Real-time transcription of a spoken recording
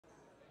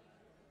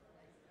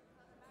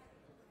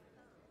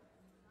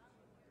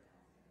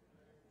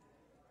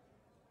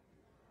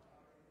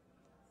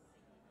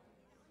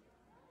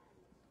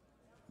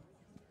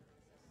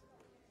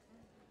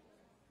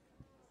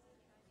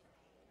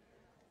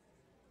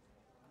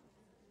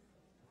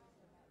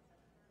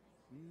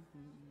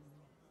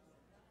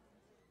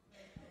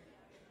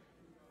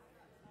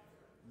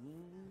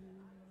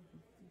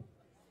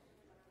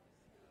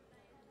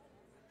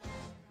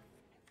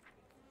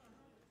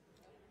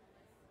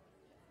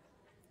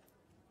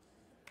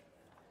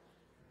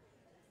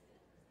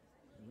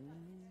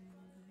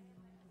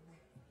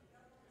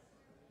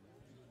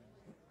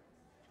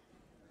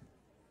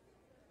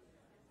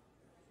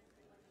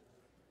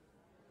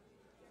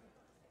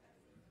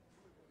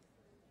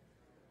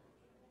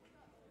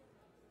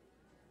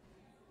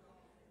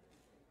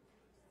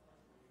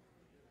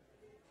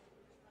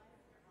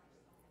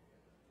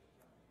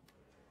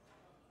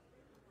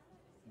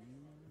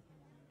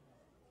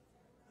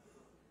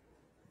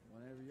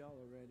Whenever y'all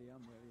are ready,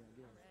 I'm ready, I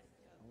guess.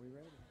 Are we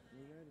ready?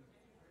 We ready?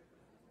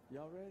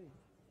 Y'all ready?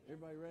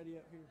 Everybody ready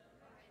up here?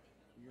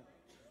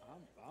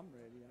 I'm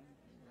ready.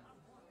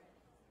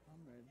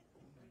 I'm ready.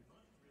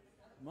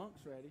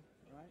 Monk's ready,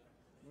 right?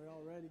 We're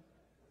all ready.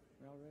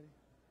 We're all ready.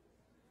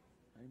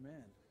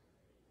 Amen.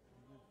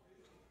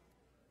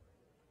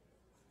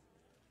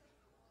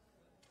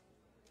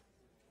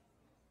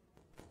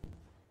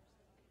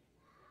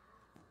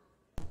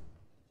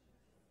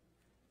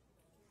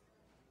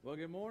 Well,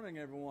 good morning,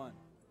 everyone.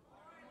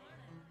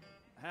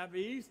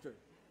 Happy Easter.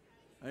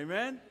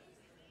 Amen.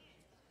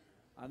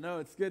 I know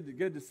it's good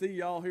to see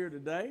y'all here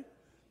today.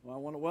 Well, I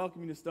want to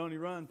welcome you to Stony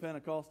Run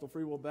Pentecostal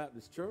Free Will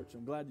Baptist Church.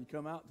 I'm glad you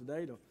come out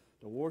today to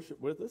worship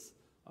with us.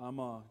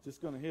 I'm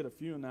just going to hit a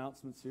few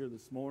announcements here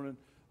this morning.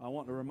 I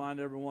want to remind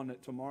everyone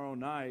that tomorrow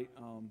night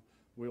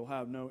we'll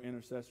have no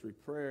intercessory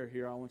prayer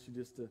here. I want you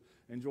just to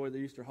enjoy the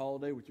Easter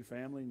holiday with your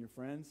family and your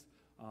friends.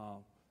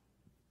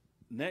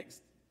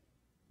 Next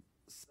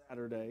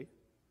Saturday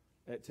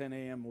at 10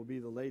 a.m. will be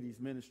the ladies'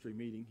 ministry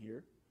meeting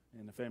here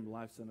in the Family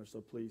Life Center,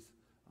 so please,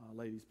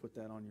 ladies, put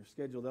that on your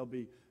schedule. They'll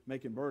be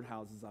making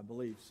birdhouses, I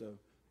believe, so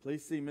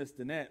please see Miss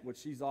Danette, which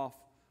she's off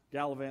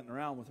gallivanting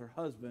around with her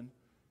husband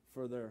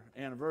for their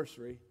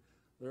anniversary.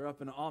 They're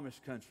up in the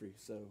Amish country,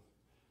 so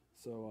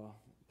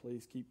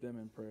please keep them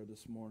in prayer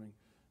this morning.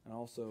 And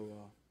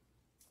also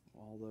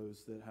all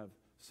those that have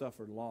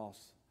suffered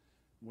loss.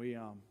 We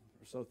are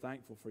so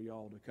thankful for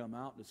y'all to come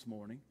out this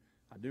morning.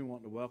 I do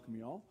want to welcome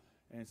you all.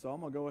 And so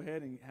I'm going to go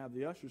ahead and have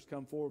the ushers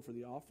come forward for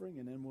the offering,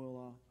 and then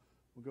we'll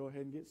go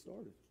ahead and get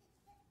started.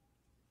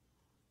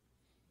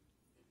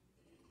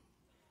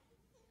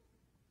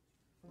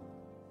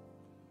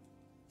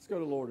 Let's go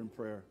to the Lord in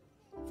prayer.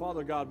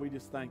 Father God, we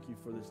just thank you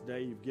for this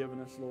day you've given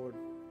us, Lord.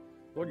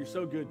 Lord, you're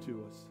so good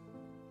to us.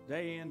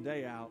 Day in,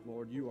 day out,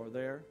 Lord, you are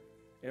there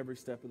every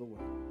step of the way.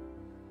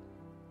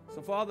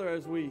 So, Father,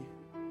 as we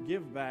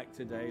give back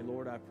today,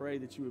 Lord, I pray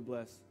that you would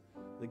bless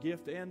the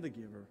gift and the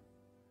giver.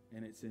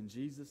 And it's in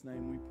Jesus'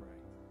 name we pray.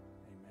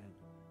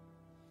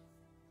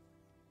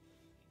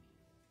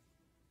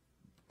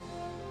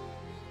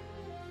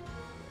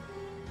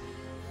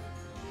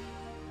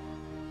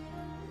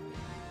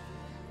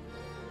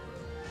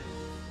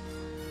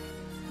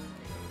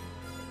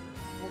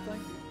 Well,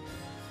 thank you.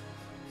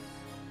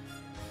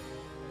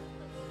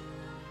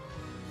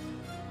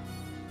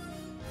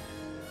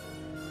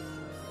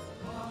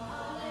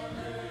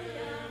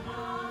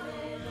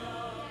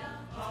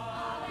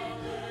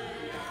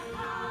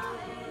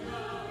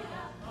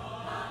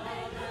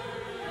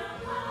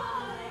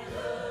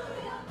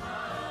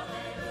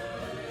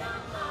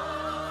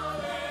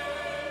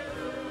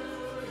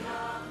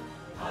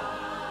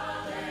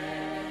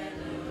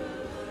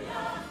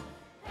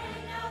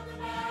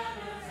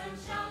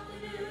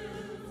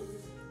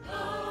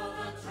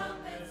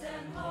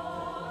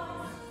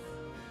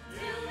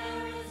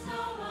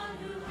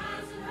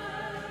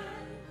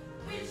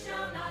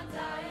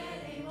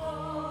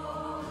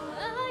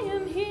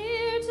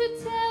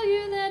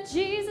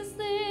 Jesus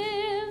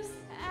lives,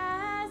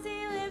 as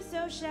he lives,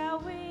 so shall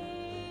we.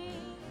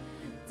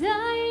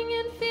 Dying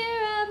in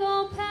fear have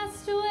all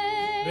passed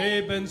away.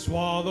 They've been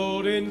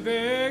swallowed in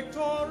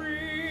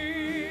victory.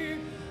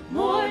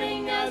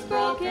 Morning has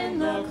broken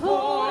the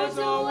cords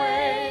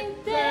away.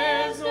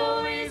 There's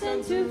no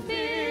reason to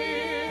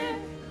fear.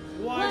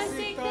 Why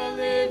seek the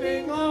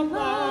living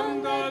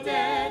among the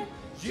dead?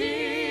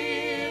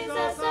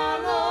 Jesus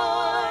our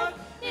Lord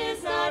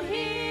is not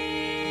here.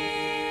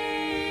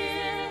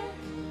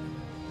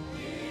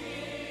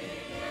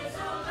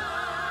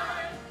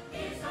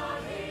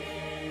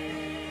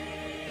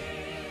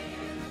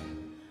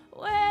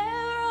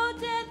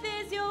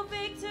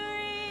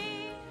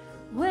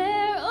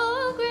 Where,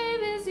 oh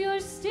grave, is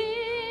your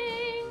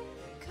sting?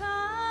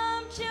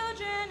 Come,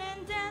 children,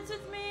 and dance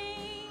with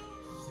me.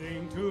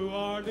 Sing to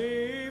our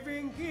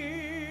living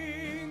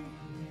King.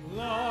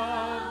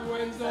 Love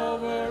wins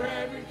over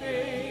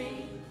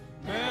everything,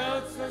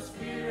 melts the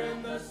fear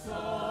and the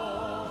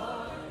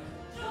sword.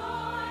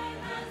 Join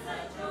hands,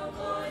 let your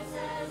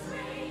voices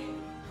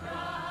ring.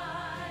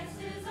 Christ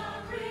is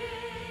our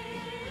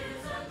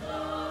risen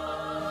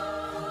Lord.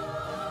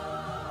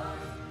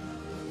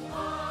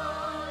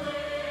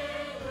 Hallelujah,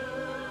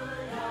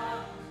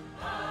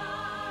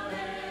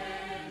 hallelujah,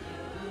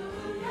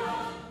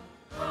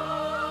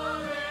 hallelujah.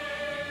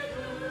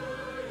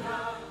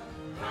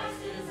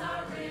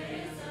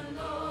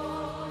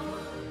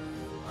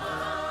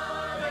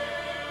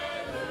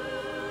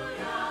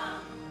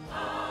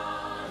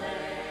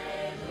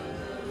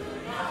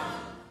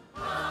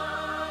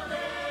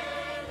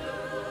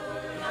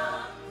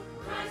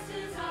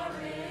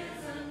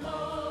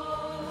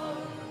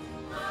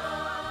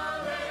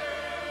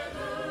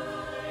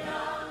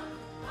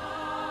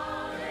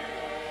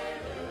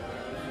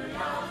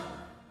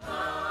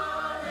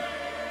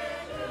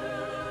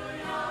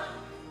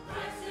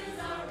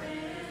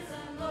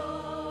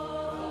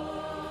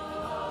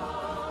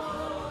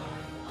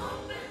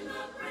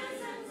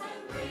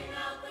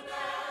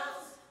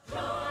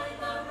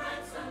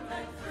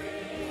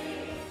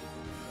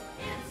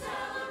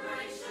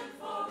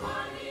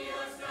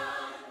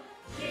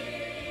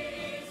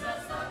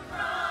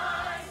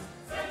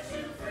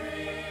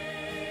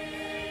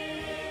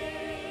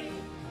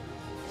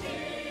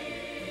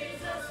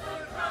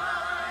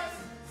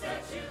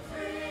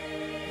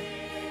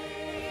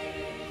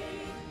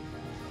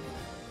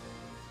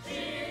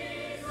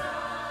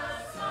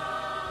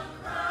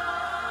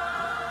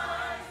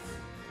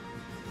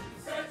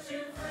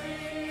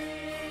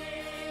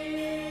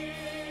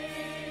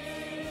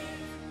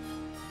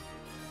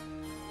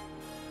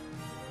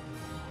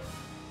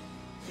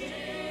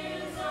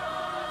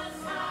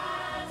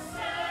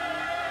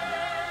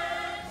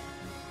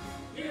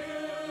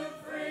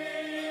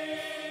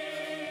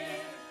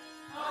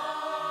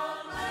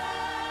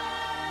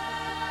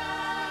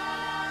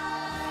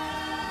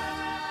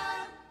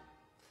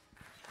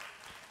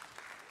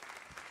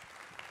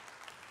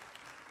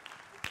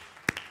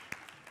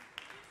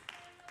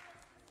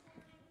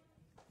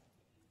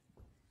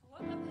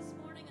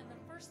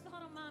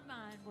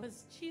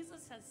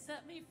 Jesus has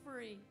set me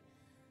free.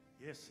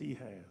 Yes, he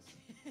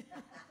has.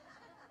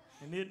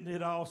 And isn't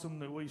it awesome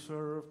that we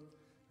serve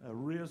a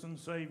risen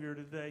Savior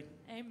today,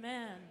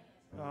 Amen.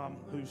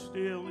 who's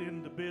still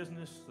in the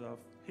business of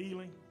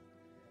healing,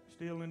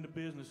 still in the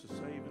business of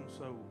saving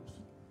souls.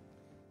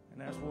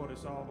 And that's what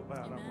it's all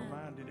about. Amen. I'm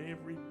reminded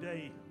every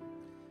day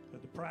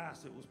of the price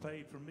that was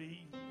paid for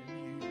me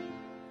and you.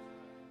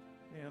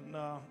 And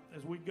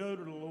as we go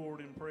to the Lord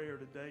in prayer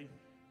today,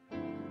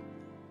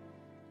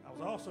 I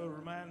was also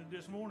reminded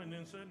this morning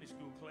in Sunday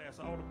school class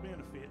all the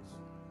benefits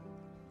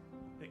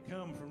that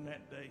come from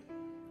that day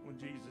when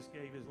Jesus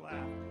gave his life,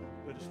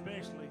 but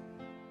especially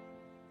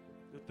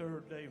the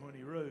third day when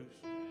he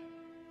rose.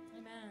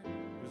 Amen.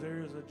 Because there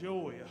is a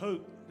joy, a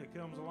hope that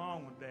comes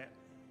along with that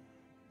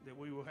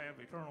we will have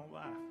eternal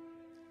life.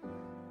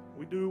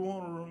 We do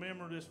want to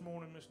remember this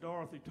morning Miss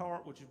Dorothy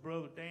Tart, which is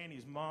Brother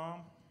Danny's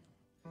mom.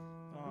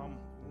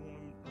 We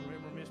want to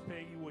remember Miss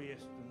Peggy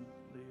West and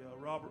the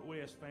Robert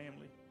West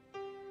family.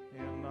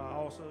 And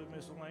also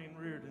Miss Elaine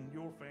Reardon,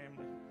 your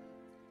family,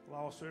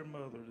 lost their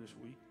mother this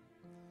week.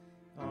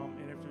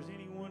 And if there's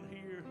anyone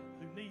here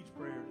who needs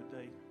prayer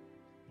today,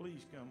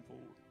 please come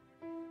forward.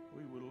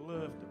 We would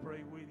love to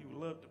pray with you.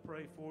 We'd love to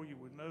pray for you.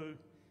 We know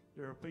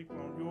there are people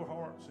on your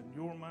hearts and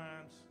your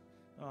minds.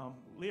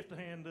 Lift a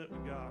hand up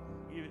to God.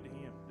 Give it to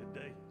him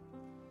today.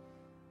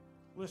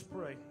 Let's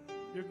pray.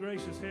 Dear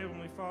gracious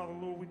Heavenly Father,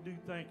 Lord, we do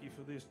thank you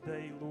for this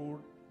day, Lord,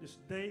 this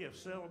day of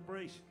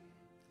celebration.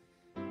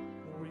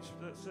 Lord, we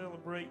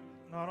celebrate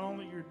not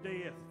only your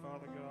death,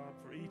 Father God,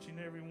 for each and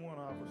every one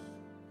of us,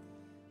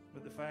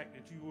 but the fact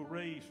that you were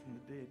raised from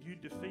the dead. You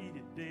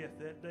defeated death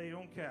that day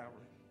on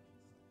Calvary,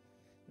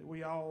 that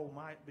we all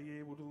might be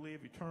able to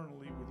live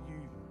eternally with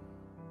you.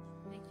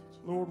 Thank you,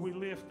 Jesus. Lord, we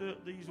lift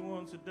up these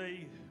ones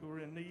today who are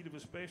in need of a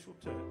special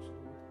touch,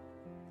 Lord,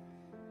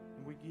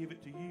 and we give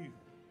it to you.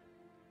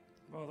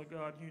 Father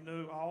God, you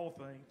know all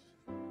things.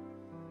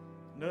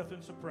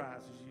 Nothing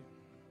surprises you.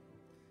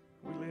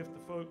 We lift the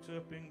folks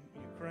up in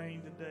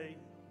Ukraine today,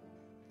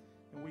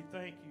 and we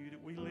thank you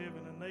that we live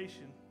in a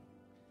nation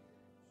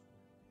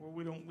where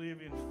we don't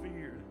live in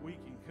fear, that we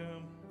can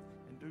come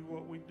and do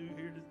what we do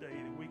here today,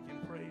 that we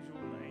can praise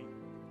your name.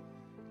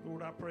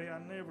 Lord, I pray I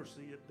never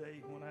see a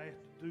day when I have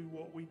to do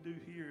what we do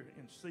here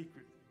in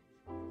secret,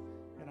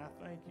 and I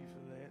thank you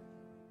for that.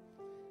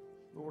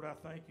 Lord, I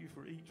thank you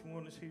for each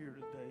one that's here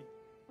today.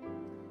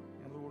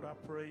 And Lord, I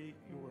pray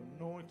your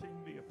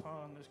anointing be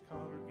upon this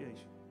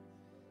congregation.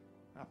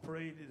 I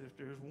pray that if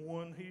there's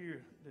one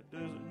here that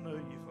doesn't know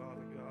you,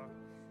 Father God,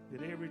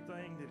 that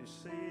everything that is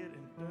said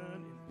and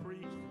done and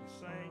preached and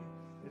sang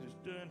that is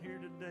done here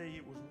today,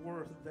 it was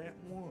worth that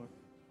one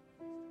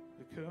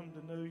to come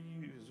to know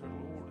you as their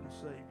Lord and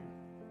Savior.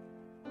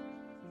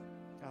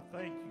 I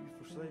thank you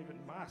for saving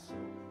my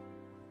soul.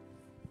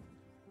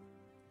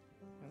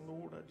 And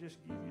Lord, I just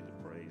give you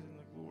the praise and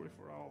the glory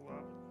for all of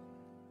it.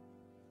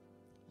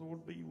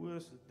 Lord, be with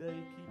us today.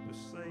 Keep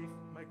us safe.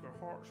 Make our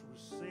hearts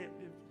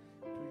receptive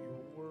to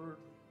your word.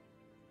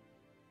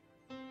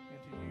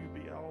 And to you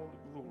be all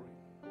the glory.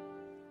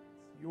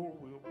 Your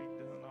will be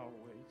done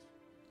always.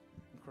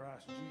 In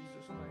Christ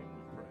Jesus' name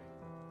we pray.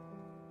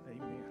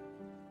 Amen.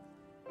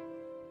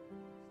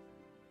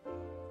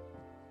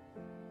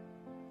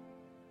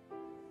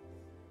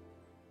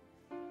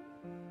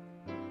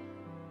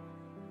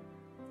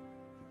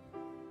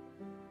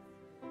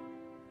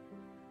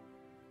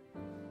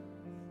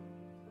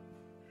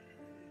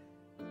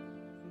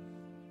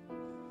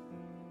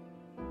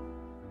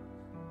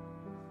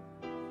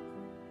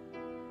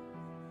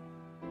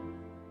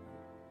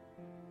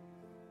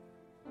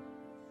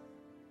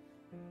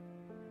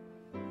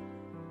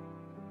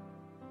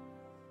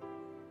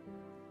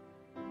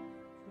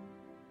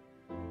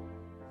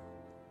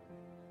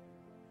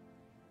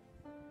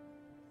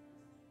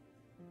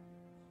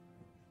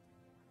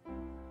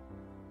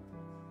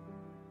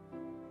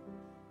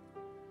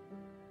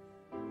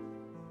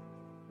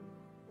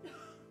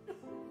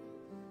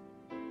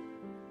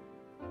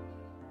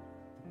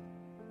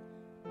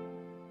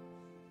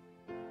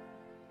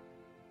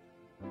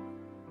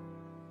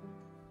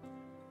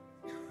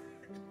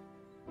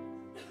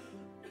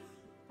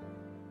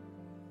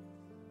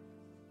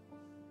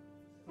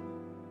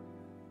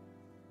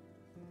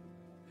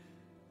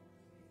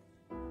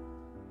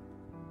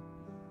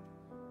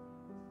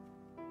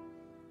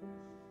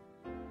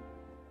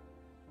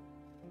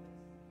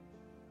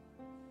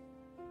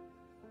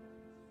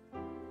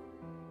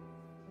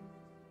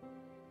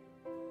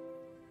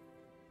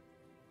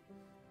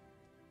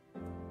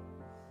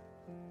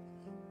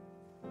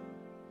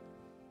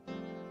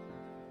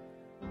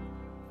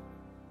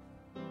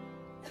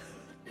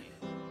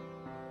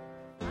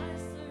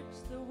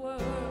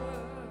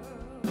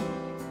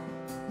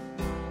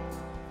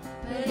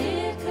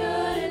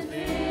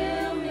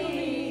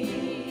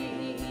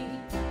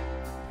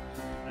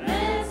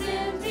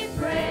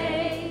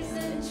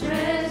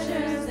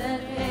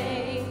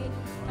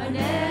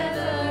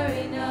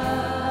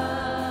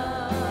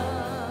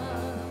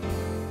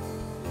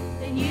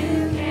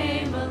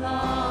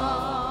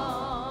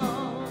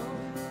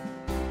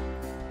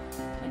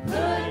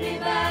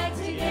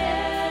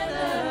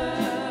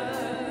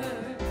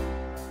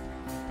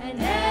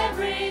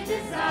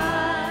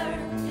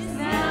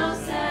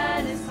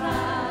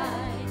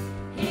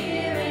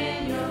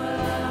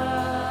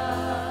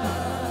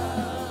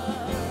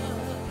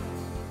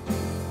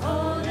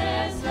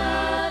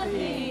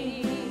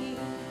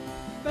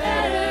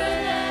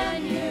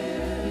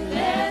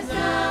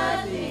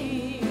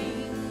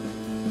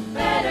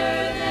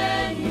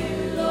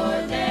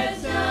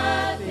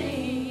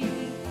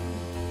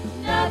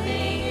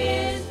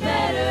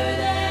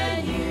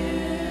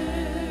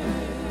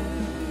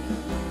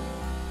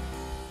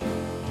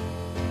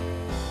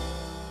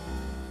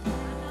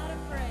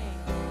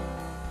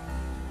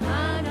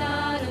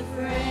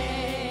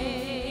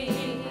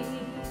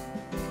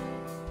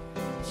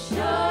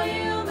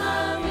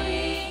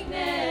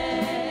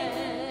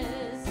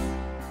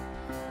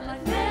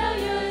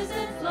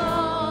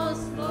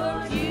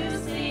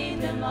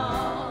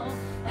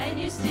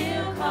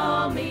 still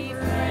call me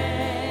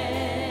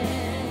friend.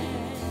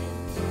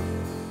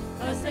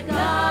 'Cause the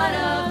God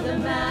of the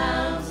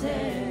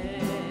mountain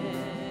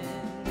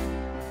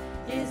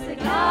is the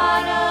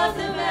God of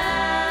the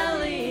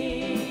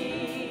valley,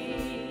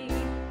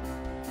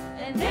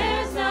 and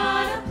there's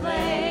not a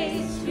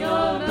place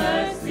your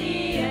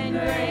mercy and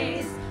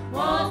grace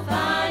won't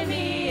find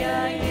me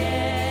again.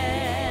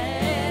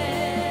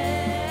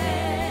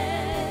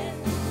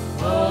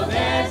 Oh,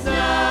 there's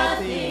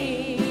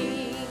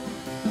nothing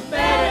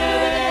better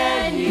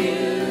than you.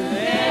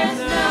 There's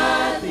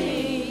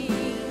nothing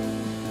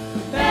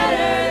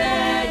better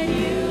than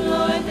you,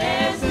 Lord.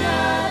 There's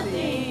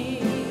nothing.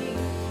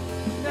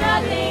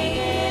 Nothing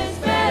is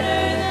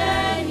better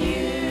than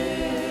you.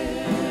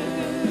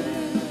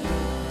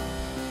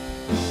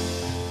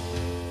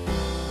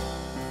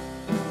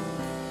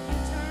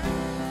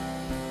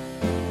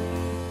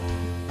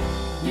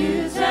 You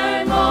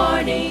turn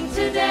mourning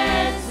to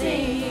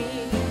dancing.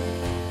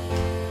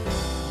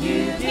 You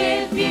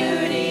give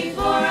beauty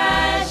for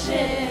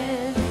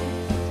ashes.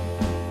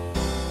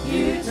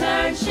 You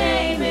turn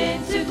shame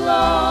into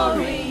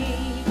glory.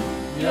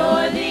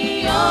 You're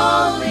the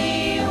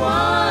only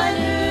one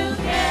who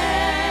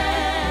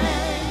can.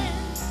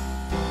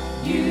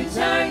 You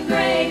turn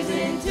graves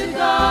into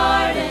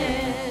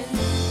gardens.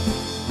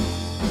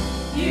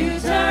 You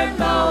turn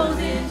bones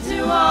into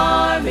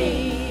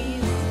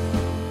armies.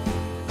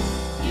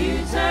 You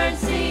turn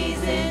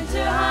seas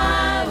into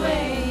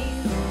highways.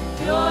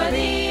 You're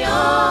the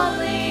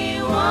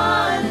only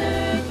one who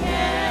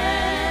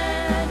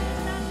can.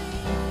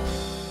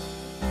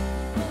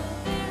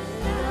 There's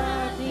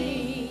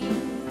nothing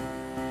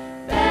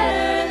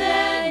better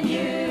than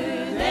you.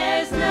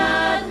 There's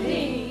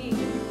nothing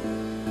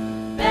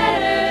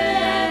better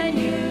than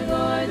you,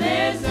 Lord.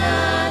 There's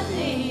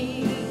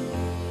nothing.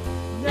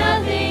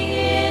 Nothing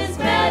is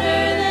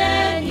better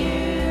than you.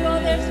 Oh,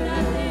 there's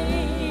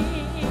nothing.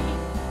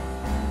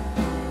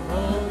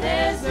 Oh,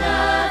 there's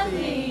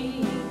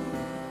nothing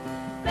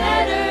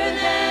better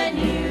than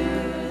you.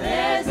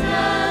 There's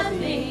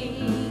nothing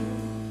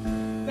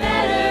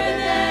better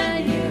than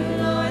you,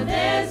 Lord.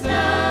 There's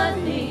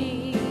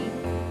nothing.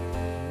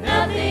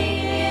 Nothing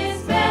is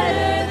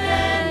better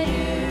than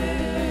you.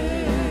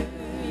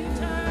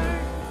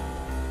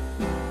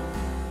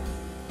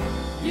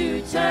 You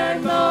turn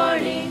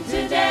mourning to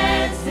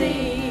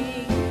dancing.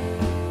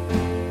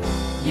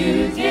 You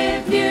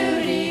give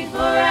beauty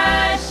for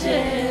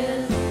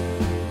ashes.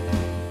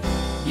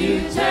 You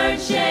turn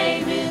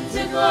shame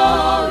into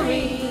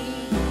glory.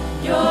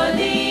 You're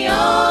the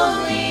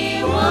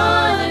only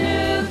one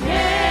who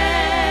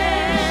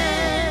can.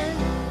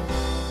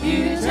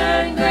 You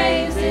turn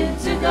graves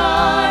into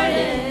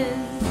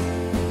gardens.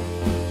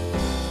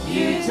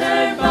 You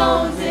turn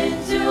bones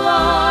into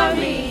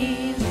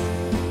armies.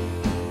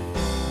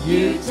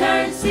 You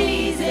turn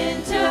seas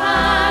into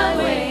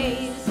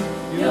highways.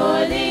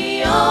 You're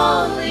the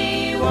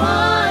only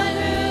one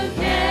who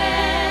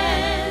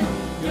can.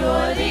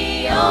 You're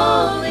the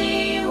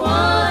only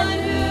one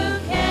who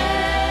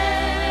can.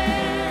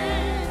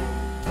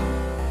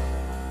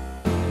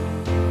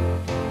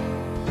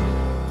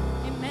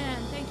 Amen.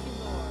 Thank you,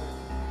 Lord.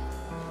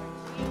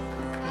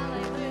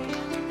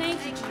 Hallelujah. Thank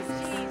you, Jesus.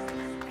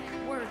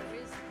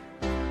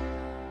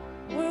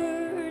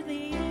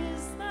 Worthy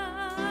is the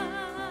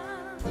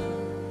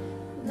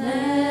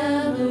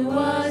Lamb who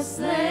was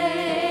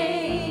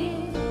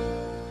slain.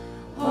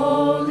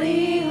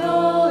 Holy,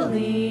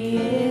 holy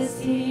is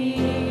He.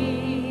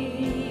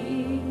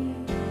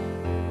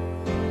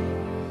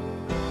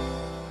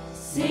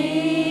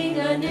 Sing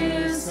a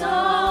new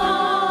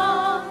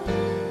song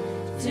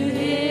to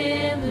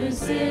Him who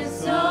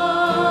sits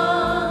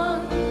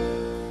on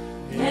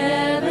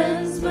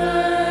heaven's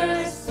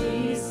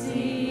mercy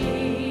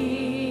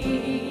seat.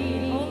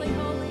 Holy,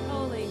 holy,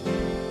 holy.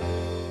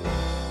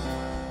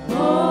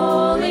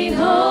 Holy,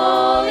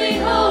 holy,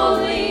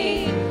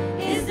 holy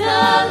is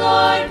the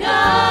Lord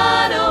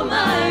God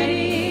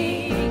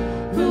Almighty,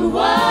 who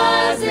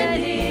was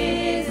and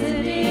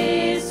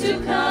is to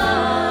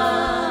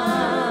come.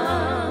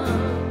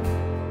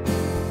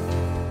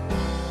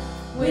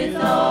 With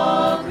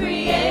all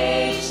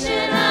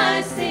creation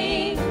I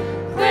sing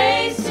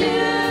praise to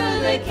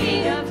the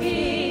King of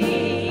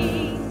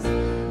Kings.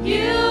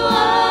 You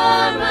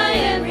are my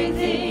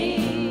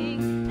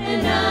everything,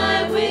 and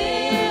I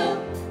will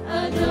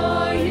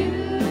adore you.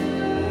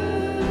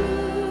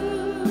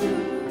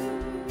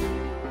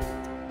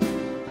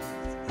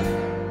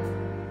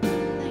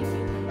 Thank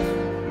you,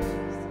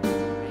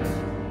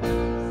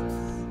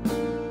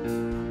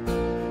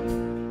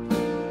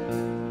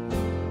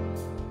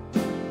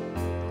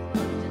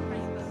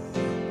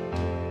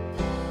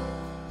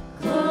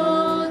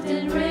 Clothed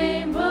in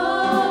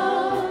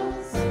rainbows,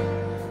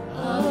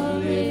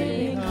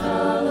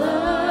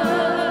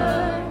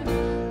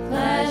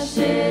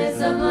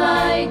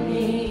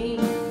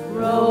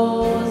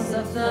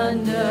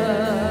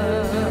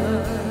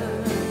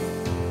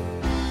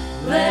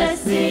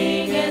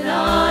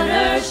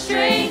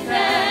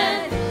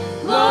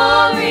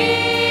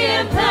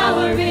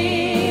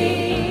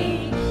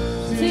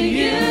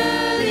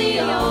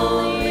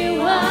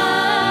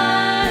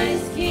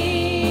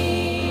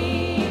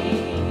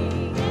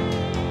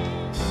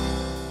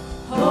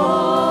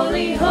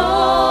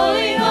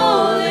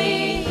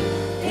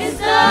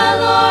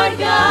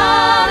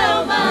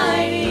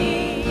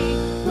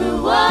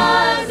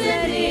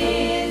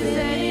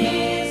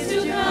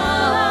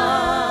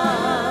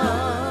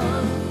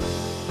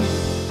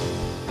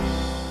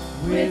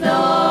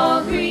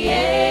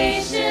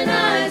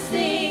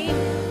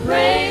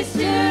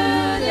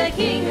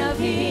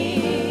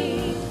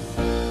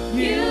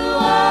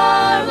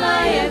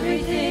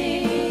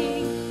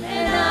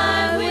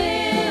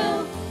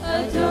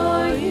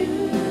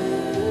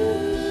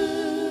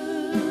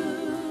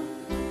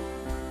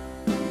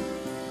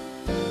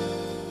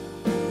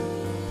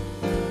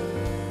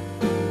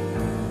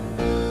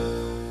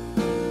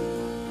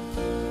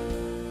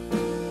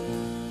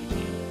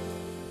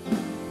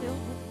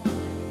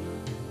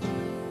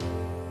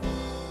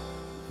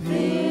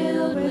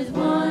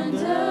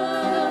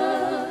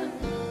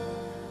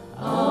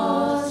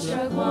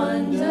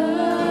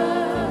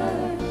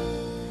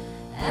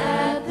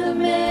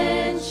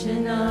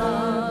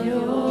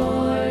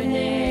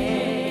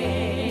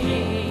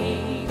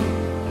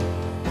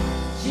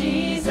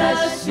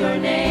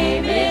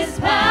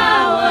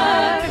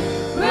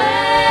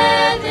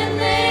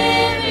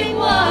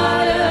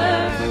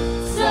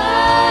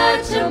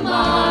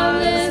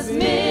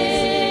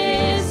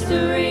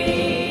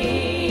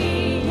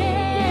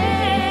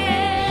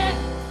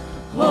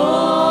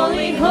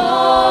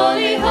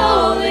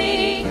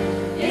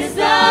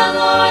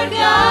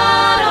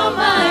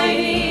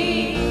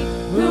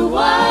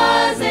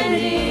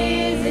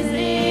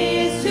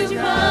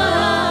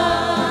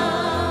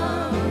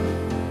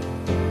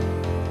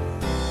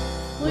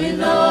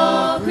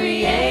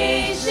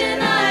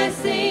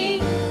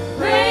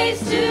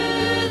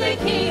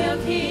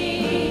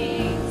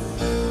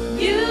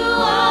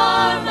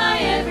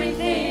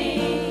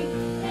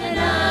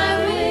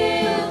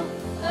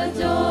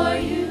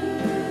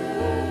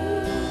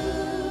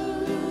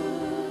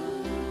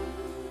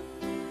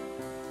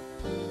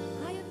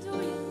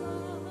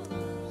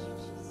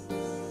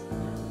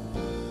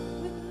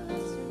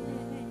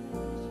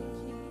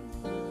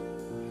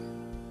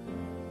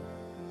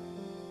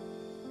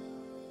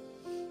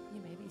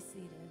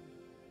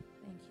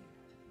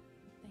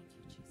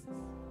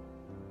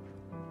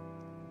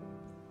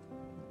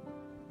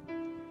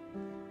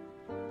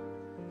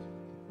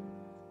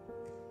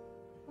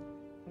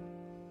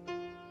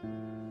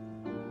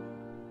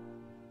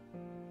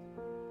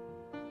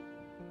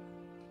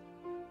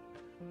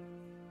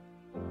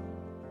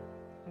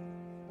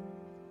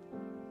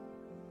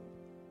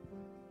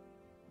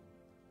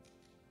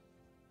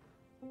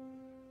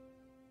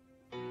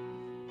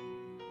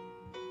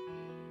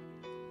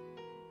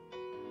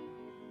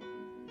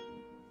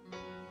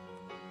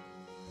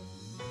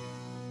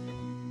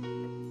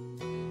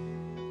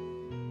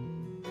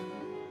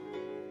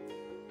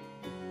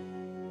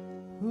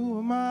 Who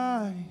am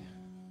I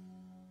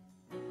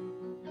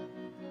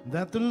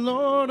that the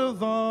Lord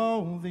of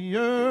all the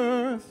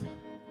earth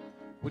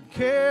would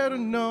care to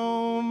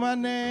know my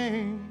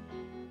name,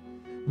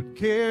 would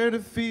care to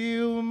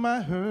feel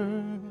my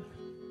hurt?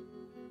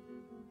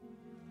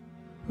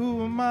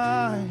 Who am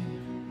I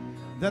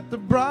that the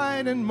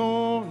bright and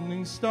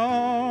morning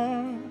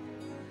star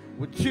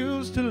would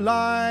choose to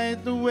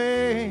light the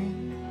way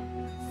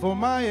for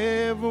my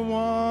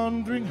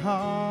ever-wandering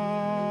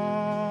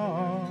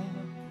heart?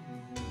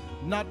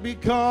 Not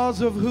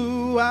because of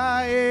who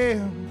I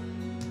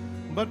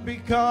am, but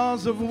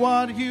because of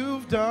what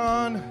you've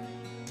done.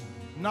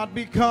 Not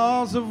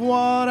because of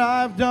what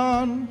I've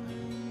done,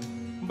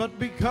 but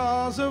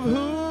because of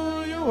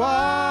who you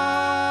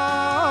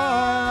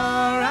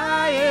are.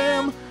 I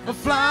am a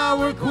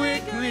flower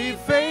quickly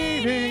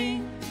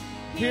fading,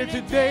 here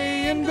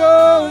today and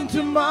gone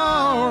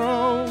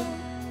tomorrow,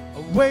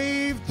 a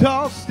wave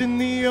tossed in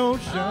the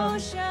ocean, a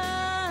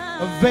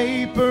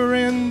vapor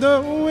in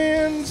the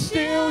wind.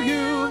 Still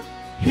you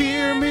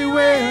hear me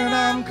when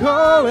I'm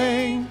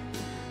calling.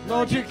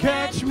 Lord, you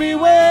catch me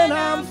when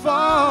I'm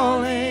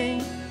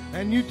falling,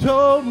 and you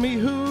told me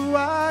who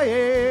I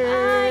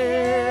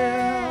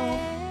am.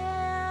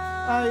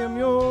 I am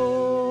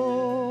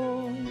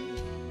yours.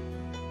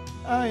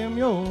 I am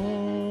yours.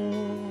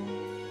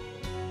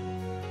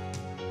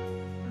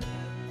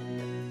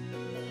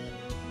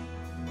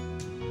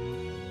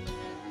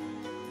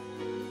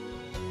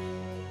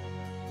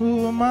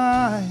 Who am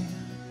I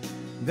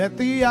that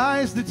the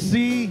eyes that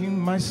see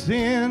my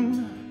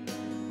sin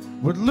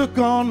would look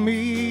on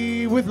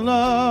me with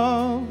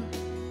love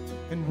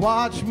and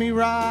watch me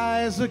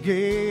rise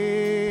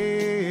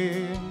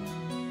again?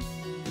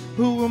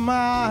 Who am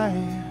I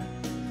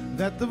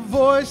that the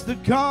voice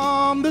that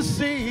calmed the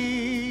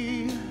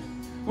sea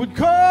would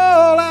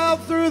call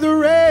out through the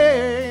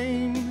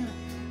rain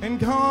and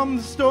calm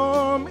the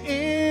storm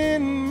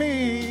in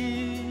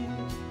me?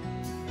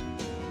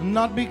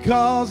 Not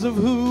because of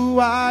who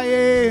I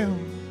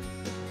am,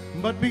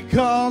 but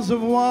because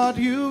of what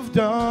you've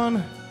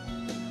done.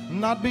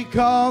 Not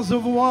because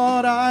of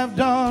what I've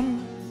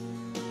done,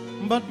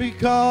 but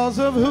because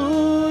of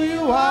who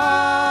you are.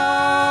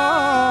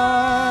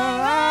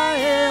 I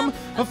am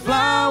a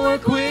flower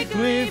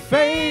quickly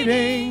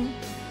fading,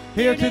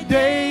 here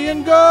today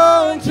and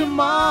gone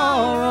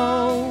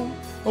tomorrow,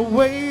 a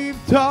wave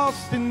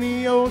tossed in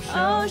the ocean,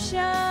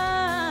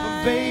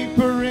 a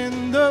vapor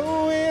in the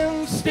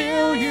wind.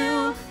 Still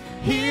you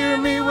hear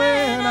me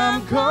when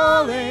I'm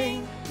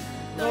calling.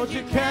 Lord,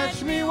 you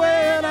catch me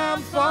when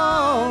I'm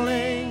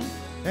falling,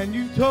 and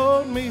you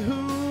told me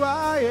who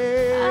I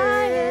am.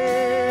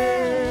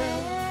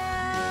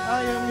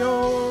 I am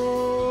yours.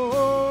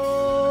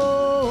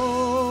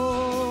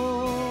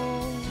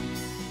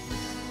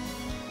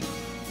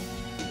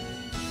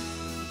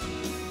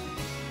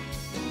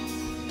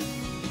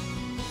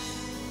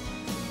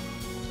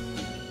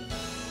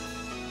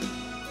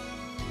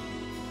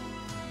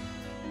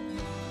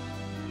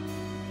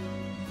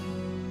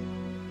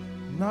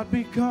 Not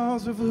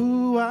because of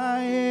who I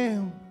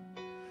am,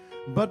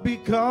 but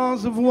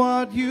because of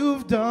what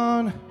you've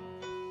done.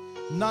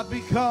 Not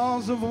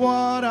because of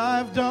what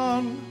I've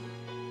done,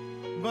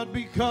 but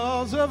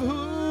because of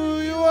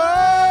who you are.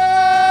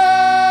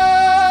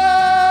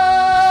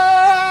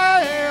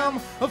 I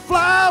am a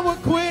flower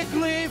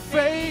quickly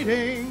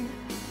fading,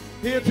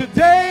 here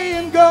today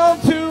and gone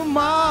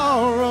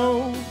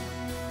tomorrow,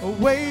 a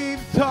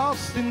wave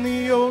tossed in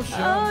the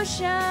ocean,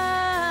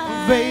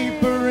 a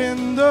vapor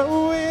in the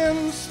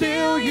wind.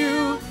 Still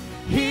you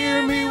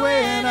hear me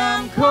when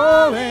I'm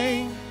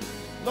calling.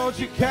 Lord,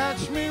 you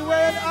catch me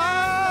when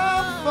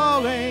I'm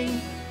falling,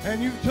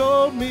 and you've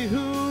told me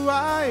who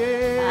I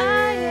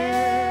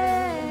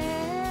am.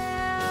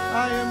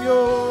 I am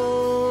yours.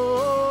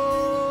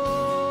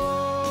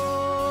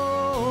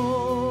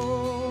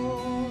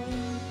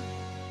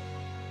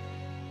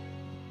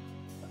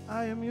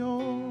 I am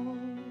yours.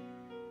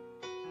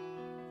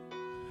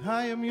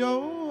 I am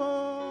yours.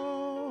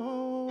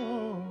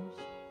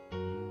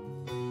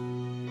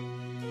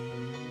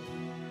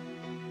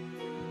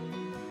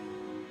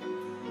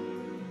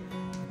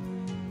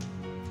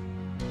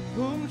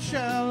 Whom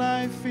shall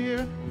I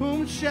fear?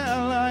 Whom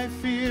shall I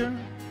fear?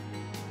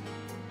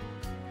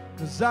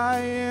 'Cause I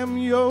am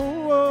yours.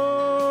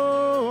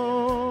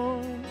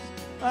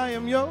 I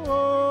am yours.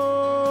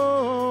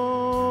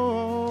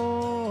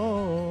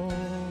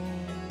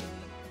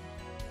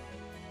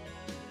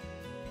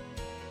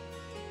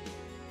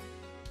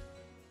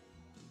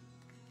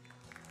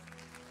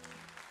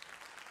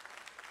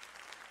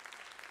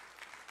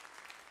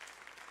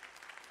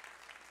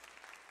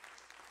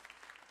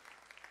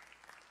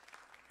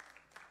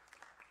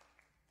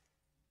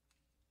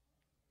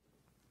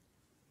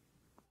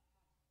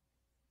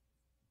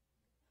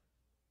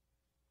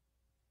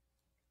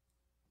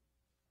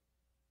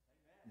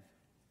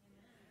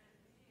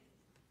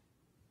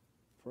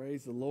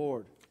 Praise the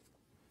Lord.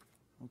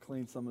 I'll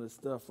clean some of this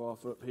stuff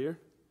off up here.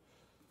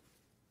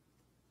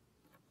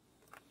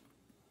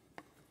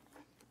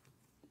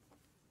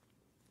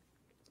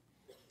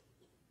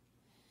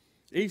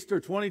 Easter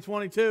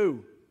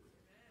 2022.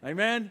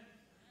 Amen.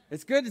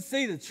 It's good to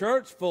see the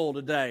church full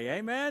today.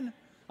 Amen.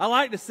 I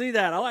like to see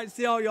that. I like to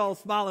see all y'all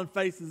smiling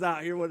faces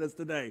out here with us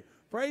today.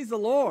 Praise the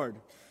Lord.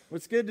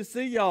 It's good to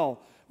see y'all.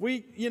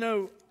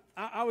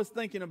 I was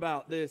thinking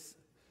about this.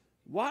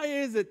 Why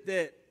is it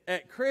that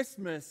at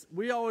Christmas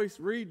we always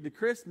read the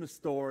Christmas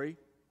story,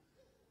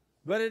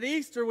 but at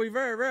Easter we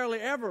very rarely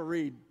ever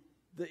read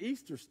the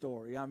Easter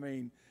story? I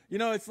mean,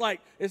 it's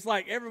like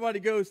everybody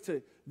goes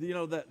to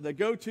the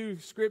go-to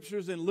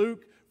scriptures in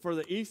Luke for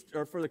the Easter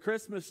or for the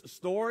Christmas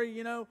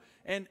story,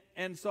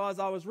 and so as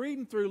I was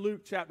reading through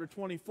Luke chapter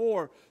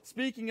 24,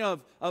 speaking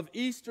of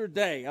Easter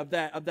Day, of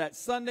that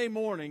Sunday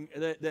morning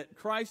that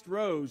Christ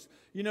rose,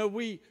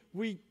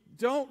 we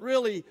don't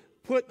really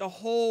put the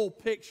whole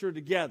picture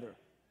together.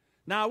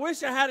 Now I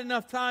wish I had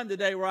enough time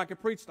today where I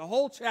could preach the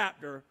whole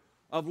chapter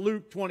of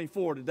Luke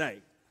 24 today.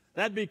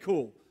 That'd be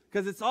cool,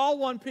 because it's all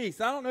one piece.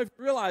 I don't know if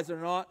you realize it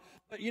or not,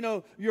 but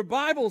your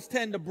Bibles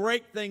tend to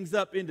break things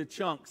up into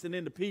chunks and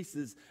into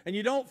pieces, and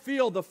you don't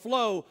feel the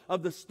flow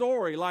of the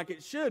story like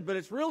it should, but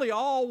it's really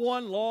all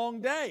one long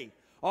day.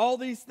 All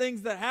these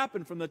things that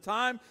happened from the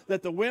time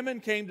that the women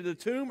came to the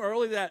tomb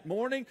early that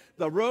morning,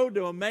 the road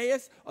to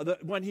Emmaus,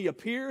 when he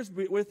appears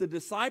with the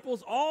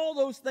disciples, all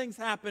those things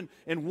happen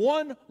in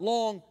one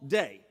long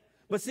day.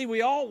 But see,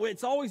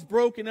 it's always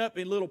broken up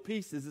in little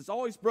pieces. It's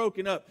always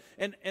broken up.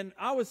 And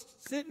I was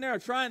sitting there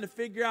trying to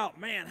figure out,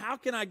 man, how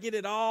can I get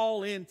it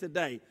all in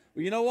today?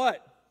 Well, you know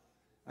what?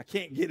 I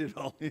can't get it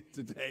all in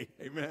today.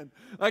 Amen.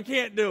 I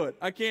can't do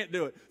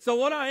it. So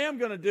what I am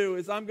going to do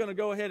is I'm going to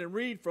go ahead and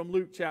read from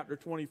Luke chapter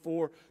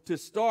 24 to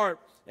start,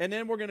 and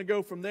then we're going to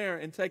go from there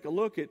and take a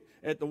look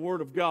at the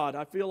Word of God.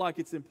 I feel like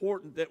it's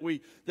important that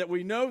we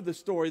know the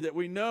story, that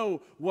we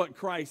know what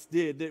Christ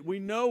did, that we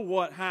know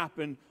what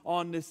happened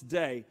on this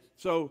day.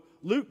 So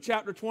Luke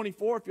chapter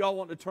 24, if y'all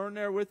want to turn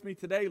there with me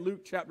today,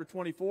 Luke chapter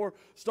 24,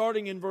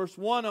 starting in verse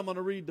 1, I'm going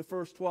to read the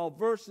first 12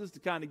 verses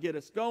to kind of get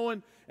us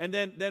going, and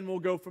then we'll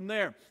go from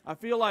there. I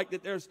feel like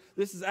that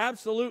this is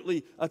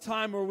absolutely a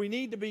time where we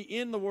need to be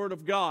in the Word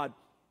of God,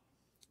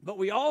 but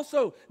we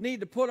also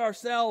need to put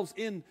ourselves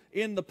in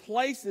the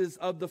places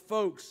of the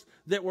folks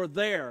that were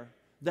there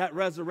that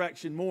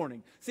resurrection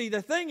morning. See,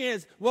 the thing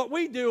is, what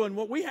we do and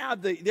what we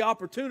have the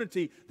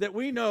opportunity that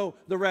we know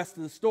the rest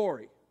of the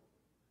story.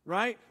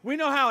 Right? We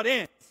know how it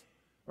ends,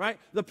 right?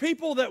 The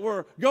people that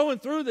were going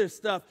through this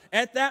stuff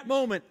at that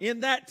moment, in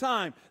that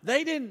time,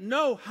 they didn't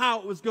know how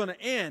it was going to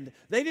end.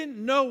 They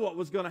didn't know what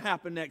was going to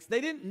happen next.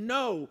 They didn't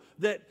know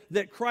that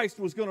Christ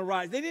was going to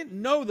rise. They didn't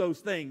know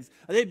those things.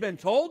 They'd been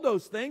told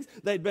those things.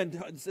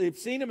 They've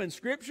seen them in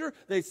Scripture.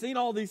 They've seen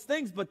all these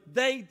things, but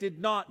they did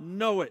not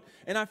know it.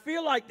 And I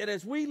feel like that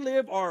as we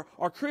live our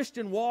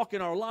Christian walk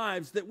in our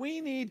lives, that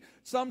we need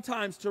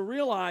sometimes to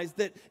realize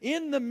that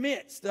in the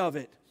midst of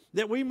it,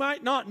 that we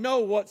might not know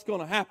what's going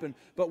to happen,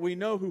 but we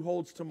know who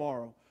holds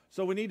tomorrow.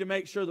 So we need to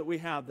make sure that we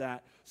have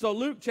that. So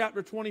Luke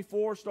chapter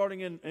 24,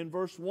 starting in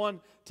verse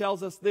 1,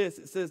 tells us this.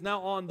 It says, "Now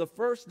on the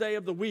first day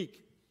of the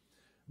week,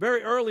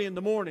 very early in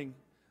the morning,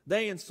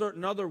 they and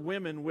certain other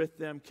women with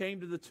them came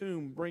to the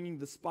tomb, bringing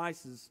the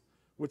spices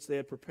which they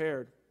had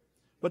prepared.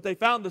 But they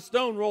found the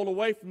stone rolled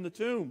away from the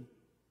tomb.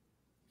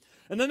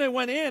 And then they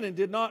went in and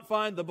did not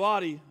find the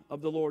body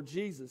of the Lord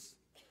Jesus.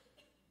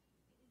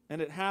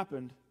 And it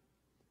happened,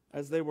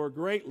 as they were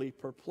greatly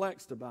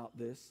perplexed about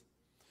this,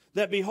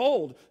 that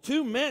behold,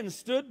 two men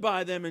stood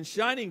by them in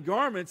shining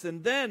garments,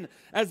 and then,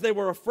 as they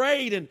were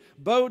afraid, and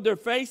bowed their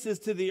faces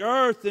to the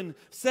earth, and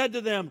said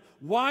to them,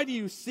 Why do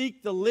you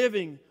seek the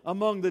living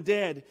among the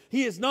dead?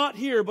 He is not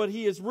here, but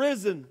he is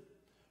risen.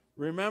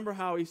 Remember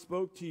how he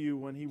spoke to you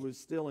when he was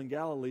still in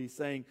Galilee,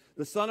 saying,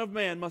 The Son of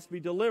Man must be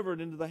delivered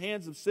into the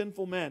hands of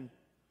sinful men,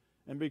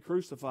 and be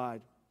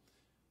crucified,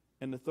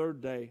 and the third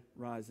day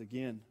rise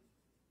again.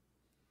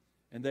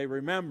 And they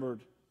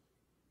remembered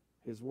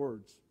his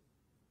words.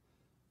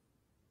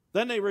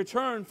 Then they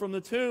returned from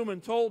the tomb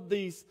and told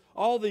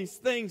all these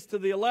things to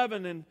the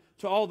 11 and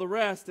to all the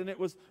rest. And it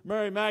was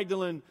Mary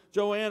Magdalene,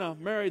 Joanna,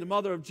 Mary the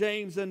mother of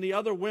James, and the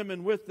other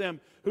women with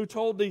them who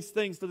told these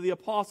things to the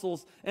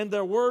apostles. And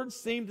their words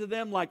seemed to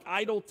them like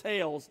idle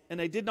tales, and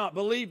they did not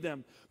believe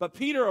them. But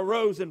Peter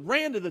arose and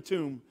ran to the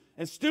tomb,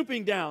 and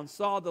stooping down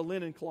saw the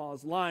linen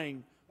cloths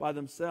lying by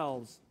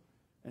themselves.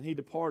 And he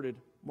departed,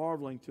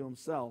 marveling to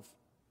himself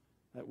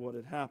at what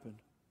had happened.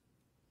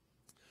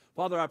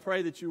 Father, I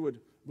pray that you would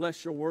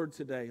bless your word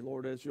today,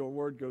 Lord, as your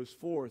word goes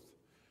forth.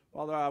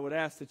 Father, I would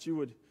ask that you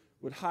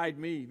would hide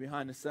me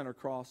behind the center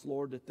cross,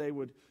 Lord, that they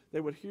would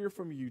hear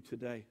from you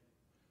today.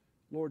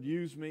 Lord,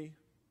 use me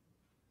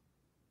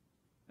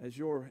as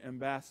your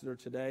ambassador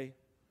today.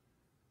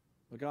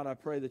 But God, I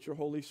pray that your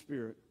Holy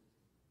Spirit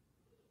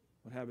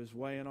would have his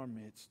way in our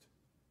midst.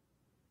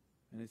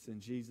 And it's in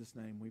Jesus'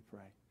 name we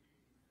pray.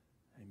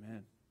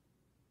 Amen.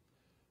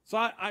 So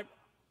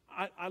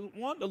I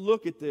want to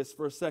look at this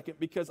for a second,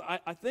 because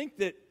I think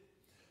that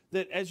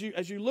as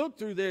you look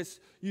through this,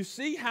 you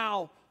see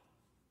how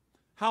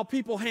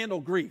people handle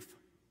grief.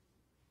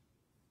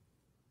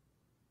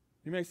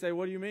 You may say,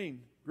 what do you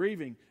mean?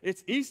 Grieving.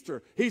 It's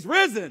Easter. He's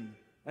risen.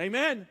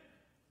 Amen?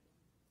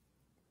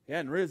 He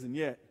hadn't risen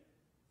yet,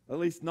 at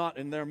least not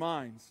in their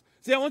minds.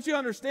 See, I want you to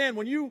understand,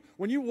 when you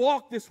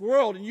walk this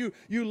world and you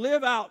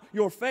live out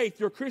your faith,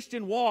 your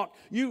Christian walk,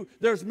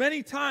 there's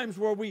many times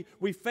where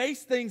we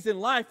face things in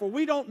life where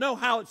we don't know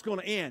how it's going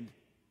to end.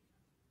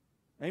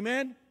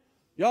 Amen?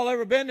 Y'all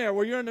ever been there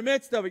where you're in the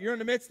midst of it? You're in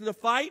the midst of the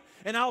fight?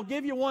 And I'll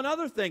give you one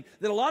other thing,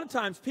 that a lot of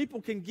times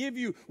people can give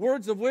you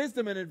words of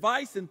wisdom and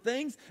advice and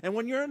things, and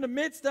when you're in the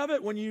midst of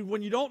it, when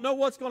you don't know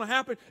what's going to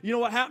happen, you know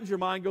what happens? Your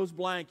mind goes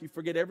blank. You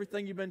forget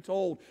everything you've been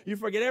told. You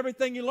forget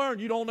everything you learned.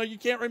 You don't know. You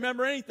can't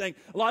remember anything.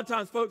 A lot of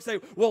times folks say,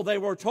 well, they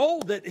were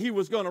told that he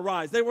was going to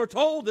rise. They were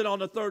told that on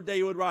the third day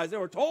he would rise. They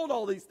were told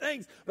all these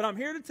things. But I'm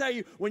here to tell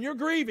you, when you're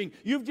grieving,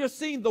 you've just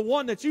seen the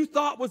one that you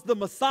thought was the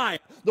Messiah,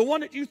 the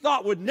one that you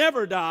thought would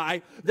never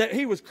die, that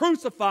he was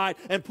crucified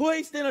and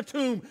placed in a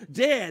tomb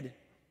dead.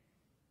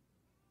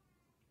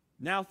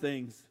 Now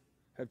things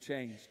have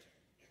changed.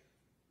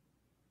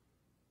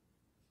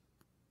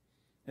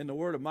 In the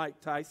word of Mike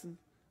Tyson,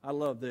 I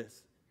love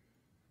this.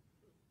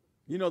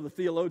 You know the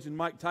theologian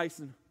Mike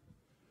Tyson?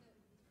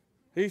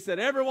 He said,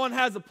 everyone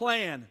has a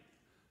plan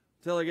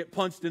until they get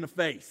punched in the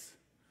face.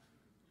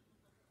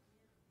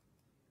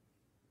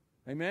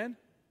 Amen?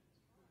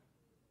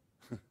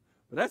 But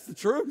that's the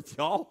truth,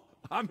 y'all.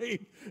 I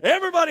mean,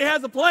 everybody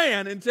has a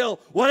plan until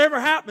whatever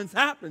happens,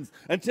 happens.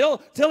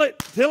 Until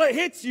it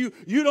hits you,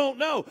 you don't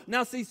know.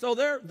 Now, see, so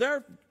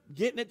they're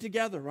getting it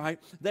together, right?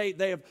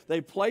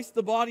 They placed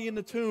the body in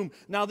the tomb.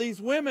 Now,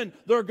 these women,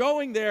 they're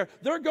going there.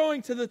 They're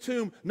going to the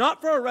tomb not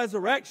for a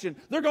resurrection.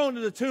 They're going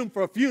to the tomb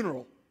for a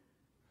funeral.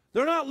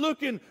 They're not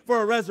looking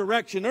for a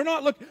resurrection.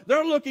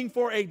 They're looking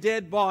for a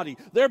dead body.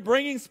 They're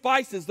bringing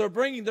spices. They're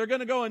going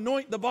to go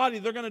anoint the body.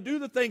 They're going to do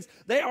the things.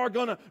 They are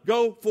going to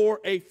go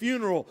for a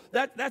funeral.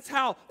 That's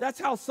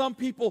how some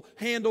people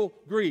handle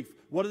grief.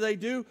 What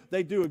do?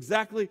 They do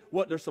exactly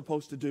what they're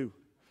supposed to do.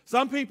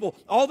 Some people,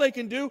 all they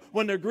can do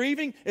when they're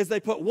grieving is they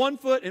put one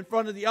foot in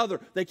front of the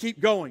other. They keep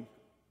going.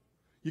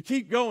 You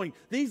keep going.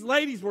 These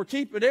ladies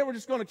they were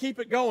just going to keep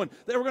it going.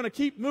 They were going to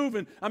keep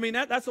moving. I mean,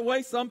 that's the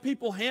way some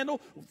people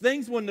handle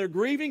things when they're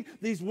grieving.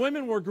 These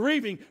women were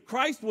grieving.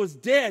 Christ was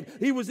dead.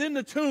 He was in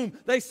the tomb.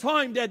 They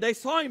saw him dead. They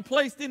saw him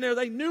placed in there.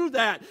 They knew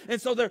that.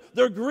 And so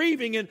they're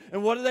grieving. And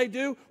what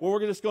do? Well, we're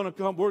just going to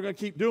come. We're going to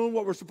keep doing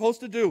what we're supposed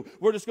to do.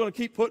 We're just going to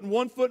keep putting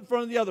one foot in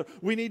front of the other.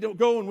 We need to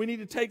go and we need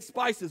to take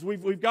spices.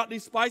 We've got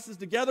these spices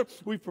together.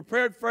 We've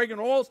prepared fragrant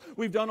oils.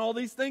 We've done all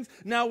these things.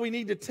 Now we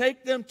need to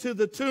take them to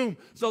the tomb.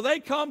 So they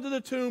come to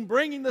the tomb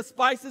bringing the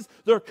spices.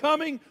 They're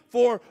coming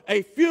for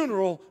a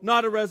funeral,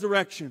 not a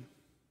resurrection.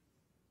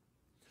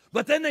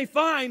 But then they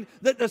find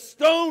that the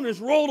stone is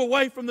rolled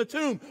away from the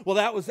tomb. Well,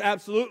 that was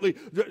absolutely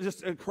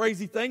just a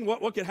crazy thing.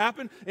 What could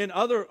happen in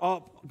other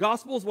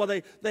Gospels? Well,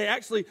 they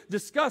actually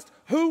discussed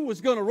who was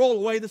going to roll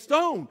away the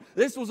stone.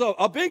 This was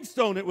a big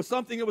stone. It was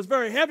something that was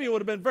very heavy. It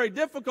would have been very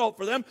difficult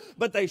for them.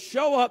 But they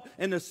show up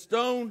and the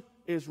stone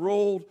is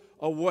rolled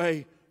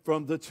away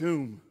from the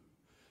tomb.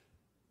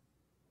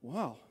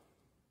 Wow.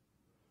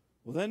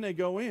 Well, then they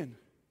go in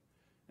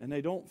and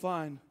they don't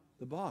find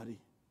the body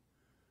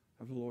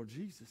of the Lord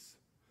Jesus.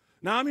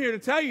 Now, I'm here to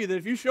tell you that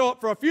if you show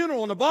up for a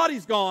funeral and the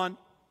body's gone,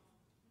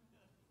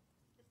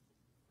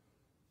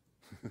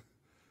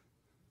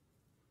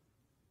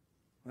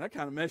 that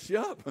kind of messes you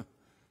up.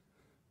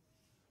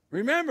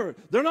 Remember,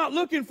 they're not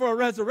looking for a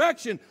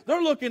resurrection.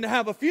 They're looking to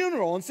have a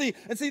funeral. And see,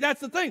 that's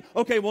the thing.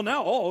 Okay, well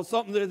now,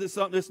 something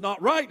that's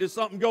not right. There's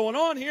something going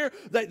on here.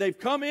 They've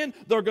come in.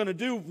 They're going to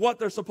do what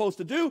they're supposed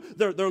to do.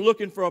 They're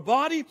looking for a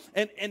body.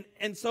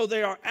 And so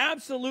they are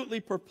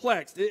absolutely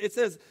perplexed. It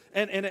says,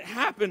 and it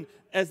happened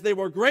as they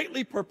were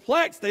greatly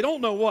perplexed. They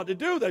don't know what to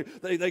do.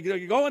 They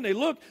go and they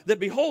look, that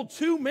behold,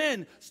 two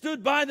men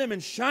stood by them in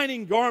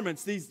shining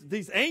garments,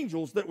 these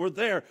angels that were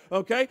there,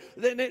 okay?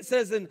 Then it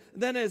says, and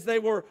then as they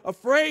were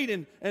afraid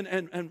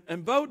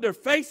and bowed their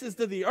faces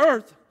to the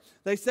earth,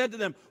 they said to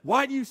them,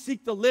 why do you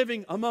seek the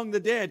living among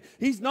the dead?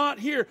 He's not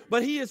here,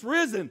 but he is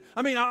risen.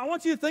 I mean, I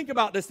want you to think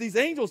about this. These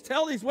angels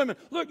tell these women,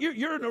 look,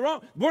 you're in the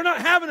wrong. We're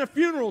not having a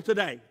funeral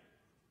today.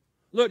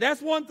 Look,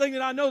 that's one thing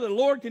that I know that the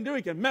Lord can do.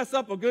 He can mess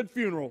up a good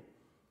funeral.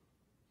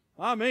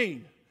 I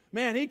mean,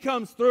 man, he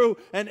comes through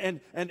and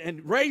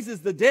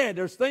raises the dead.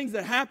 There's things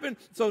that happen.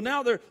 So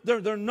now they're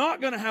not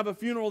going to have a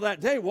funeral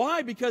that day.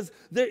 Why? Because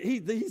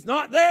he's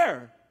not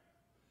there.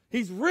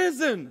 He's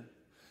risen.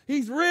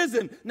 He's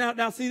risen.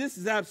 Now, see, this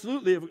is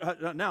absolutely,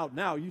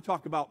 now you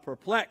talk about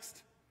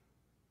perplexed.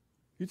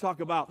 You talk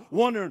about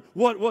wondering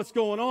what's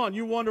going on.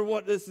 You wonder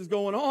what this is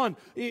going on.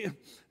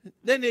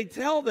 Then they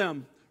tell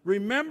them,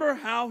 remember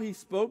how he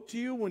spoke to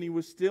you when he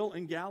was still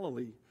in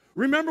Galilee.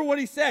 Remember what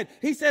he said.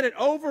 He said it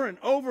over and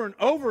over and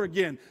over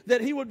again,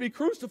 that he would be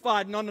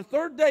crucified and on the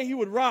third day he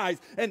would rise.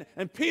 And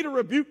Peter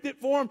rebuked it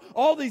for him.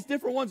 All these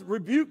different ones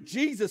rebuked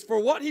Jesus for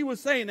what he was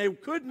saying. They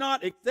could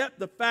not accept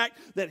the fact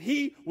that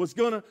he was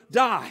going to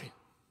die.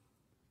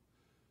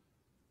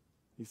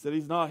 He said,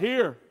 he's not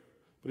here.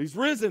 But he's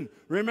risen.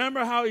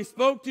 Remember how he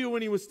spoke to you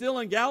when he was still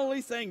in Galilee,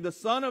 saying, the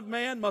Son of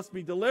Man must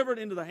be delivered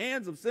into the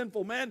hands of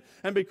sinful men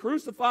and be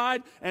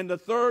crucified, and the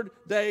third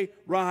day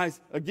rise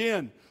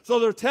again. So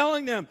they're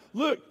telling them,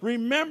 look,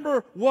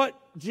 remember what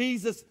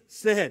Jesus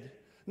said.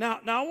 Now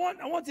I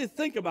want you to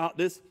think about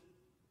this,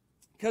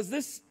 because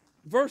this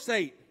verse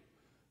 8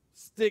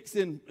 sticks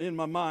in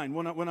my mind.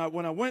 When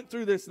I went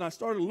through this and I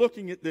started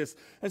looking at this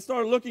and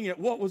started looking at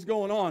what was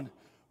going on,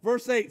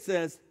 verse 8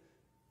 says,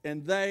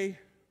 and they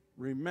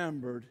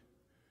remembered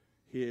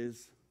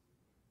his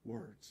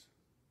words.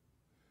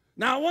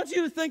 Now, I want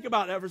you to think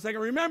about that for a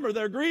second. Remember,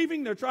 they're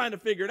grieving. They're trying to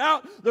figure it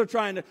out. They're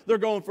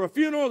going for a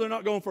funeral. They're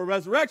not going for a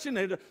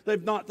resurrection.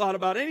 They've not thought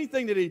about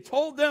anything that he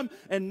told them,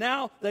 and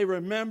now they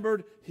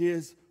remembered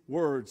his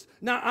words.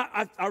 Now,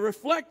 I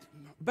reflect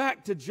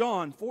back to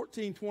John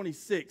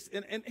 14:26,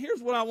 and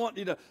here's what I want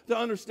you to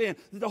understand.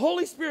 The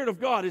Holy Spirit of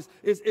God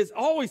is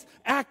always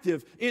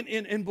active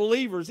in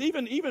believers,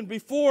 even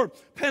before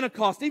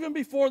Pentecost, even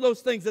before those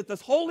things, that the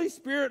Holy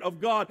Spirit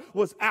of God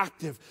was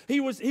active.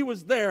 He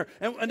was there,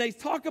 and they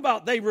talk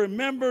about they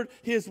remembered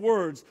his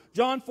words.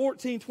 John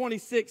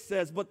 14:26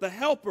 says, but the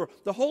Helper,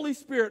 the Holy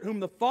Spirit, whom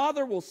the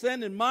Father will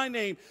send in my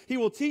name, he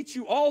will teach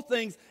you all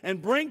things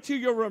and bring to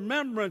your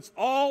remembrance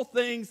all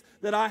things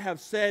that I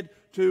have said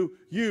to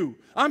you.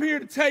 I'm here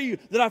to tell you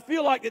that I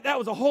feel like that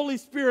was a Holy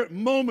Spirit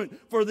moment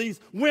for these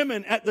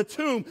women at the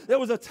tomb. There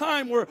was a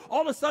time where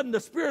all of a sudden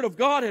the Spirit of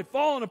God had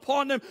fallen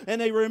upon them,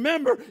 and they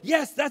remember,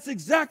 yes, that's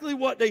exactly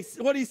what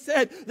he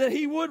said, that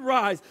he would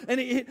rise.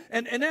 And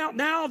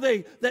now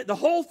the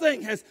whole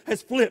thing has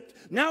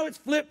flipped. Now it's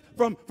flipped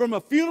from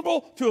a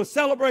funeral to a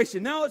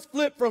celebration. Now it's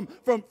flipped from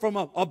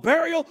a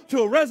burial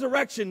to a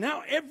resurrection.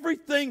 Now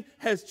everything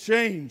has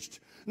changed.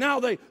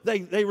 Now they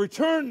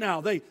return now.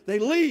 They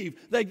leave.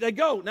 They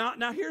go.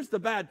 Now here's the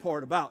bad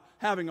part about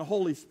having a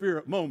Holy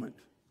Spirit moment.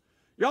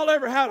 Y'all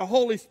ever had a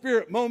Holy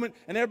Spirit moment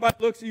and everybody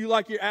looks at you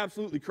like you're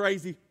absolutely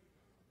crazy?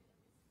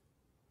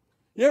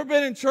 You ever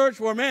been in church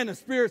where, man, the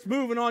Spirit's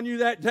moving on you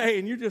that day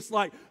and you're just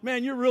like,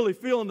 man, you're really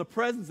feeling the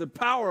presence and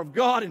power of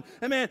God,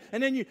 and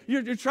then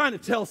you're trying to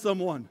tell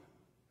someone,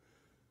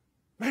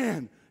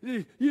 man,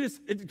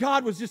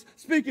 God was just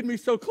speaking to me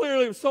so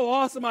clearly. It was so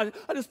awesome. I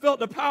just felt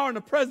the power and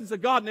the presence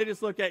of God. And they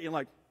just look at you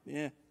like,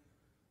 yeah.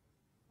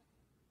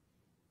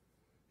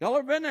 Y'all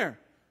ever been there?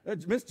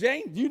 Miss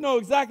Jane, you know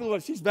exactly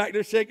what. She's back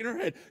there shaking her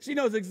head. She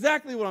knows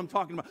exactly what I'm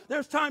talking about.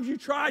 There's times you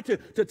try to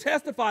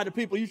testify to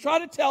people. You try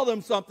to tell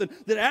them something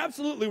that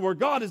absolutely where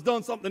God has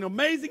done something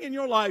amazing in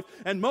your life.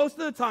 And most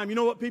of the time, you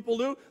know what people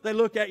do? They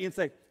look at you and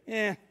say,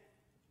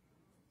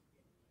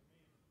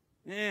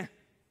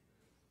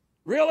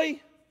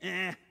 really?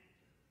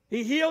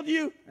 He healed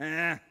you?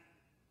 And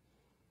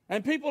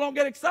people don't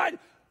get excited.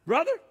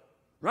 Brother,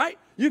 right?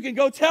 You can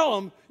go tell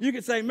them, you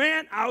can say,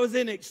 man, I was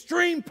in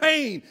extreme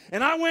pain,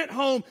 and I went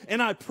home,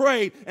 and I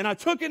prayed, and I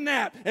took a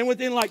nap, and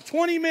within like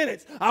 20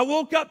 minutes, I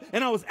woke up,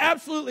 and I was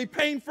absolutely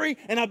pain-free,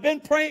 and I've been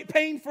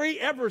pain-free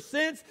ever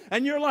since,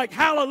 and you're like,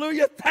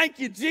 hallelujah, thank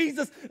you,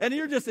 Jesus, and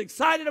you're just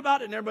excited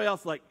about it, and everybody else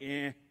is like,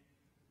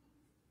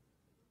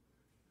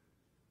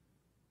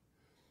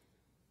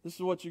 This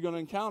is what you're going to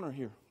encounter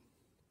here.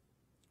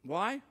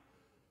 Why?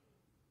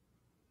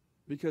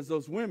 Because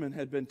those women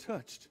had been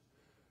touched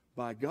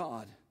by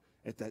God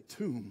at that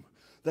tomb.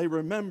 They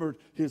remembered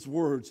his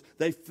words.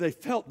 They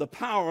felt the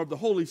power of the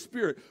Holy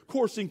Spirit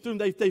coursing through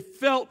them. They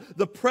felt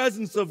the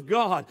presence of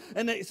God.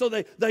 And so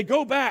they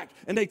go back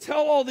and they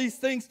tell all these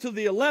things to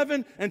the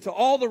 11 and to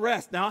all the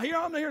rest. Now,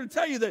 I'm here to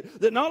tell you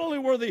that not only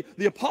were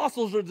the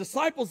apostles or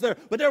disciples there,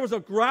 but there was a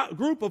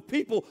group of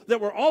people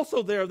that were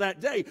also there that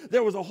day.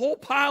 There was a whole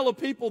pile of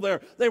people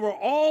there. They were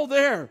all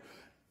there.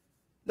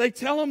 They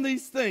tell them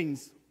these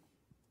things.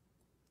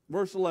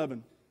 Verse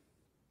 11.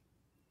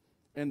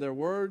 And their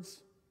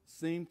words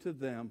seemed to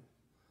them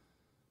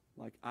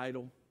like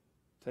idle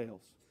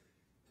tales,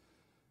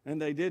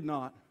 and they did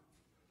not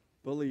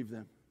believe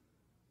them.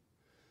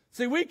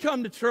 See, we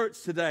come to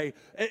church today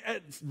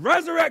at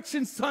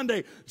Resurrection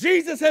Sunday.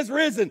 Jesus has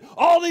risen.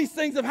 All these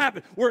things have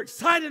happened. We're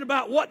excited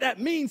about what that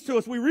means to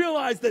us. We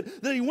realize that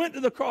he went to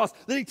the cross,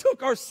 that he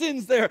took our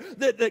sins there,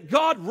 that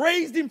God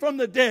raised him from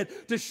the dead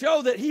to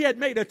show that he had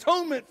made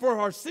atonement for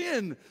our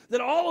sin,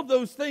 that all of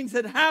those things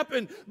had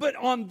happened. But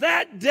on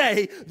that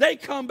day, they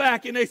come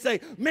back and they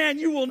say, man,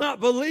 you will not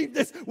believe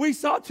this. We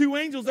saw two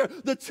angels there.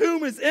 The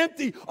tomb is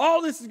empty.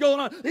 All this is going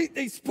on.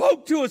 They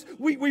spoke to us.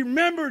 We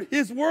remembered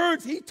his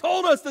words. He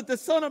told us that the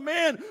Son of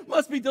Man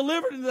must be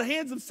delivered into the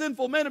hands of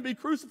sinful men and be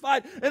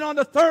crucified, and on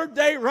the third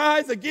day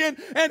rise again,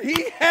 and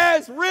he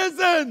has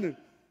risen.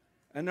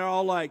 And they're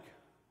all like,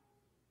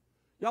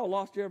 y'all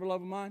lost your ever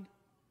loving mind?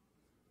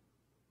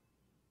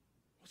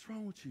 What's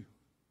wrong with you?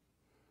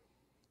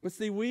 But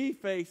see, we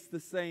face the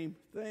same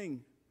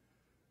thing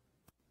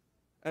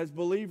as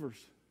believers.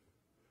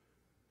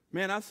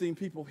 Man, I've seen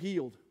people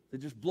healed. It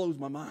just blows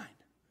my mind.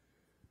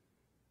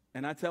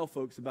 And I tell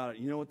folks about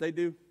it. You know what they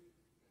do?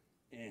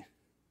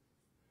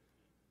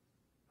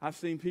 I've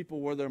seen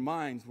people where their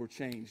minds were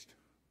changed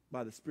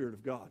by the Spirit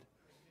of God,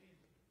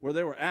 where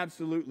they were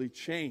absolutely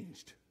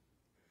changed.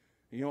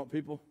 You know what,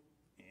 people?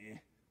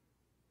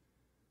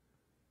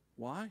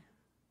 Why?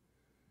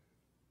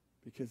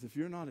 Because if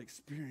you're not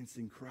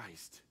experiencing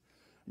Christ,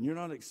 and you're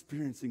not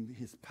experiencing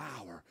His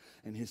power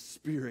and His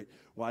Spirit,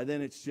 why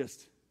then it's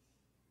just,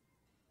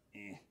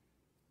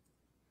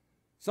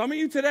 Some of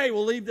you today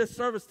will leave this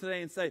service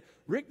today and say,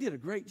 Rick did a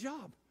great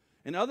job.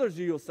 And others of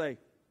you will say,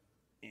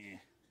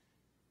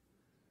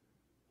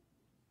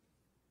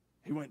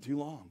 He went too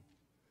long.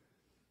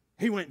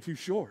 He went too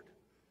short.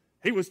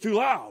 He was too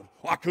loud.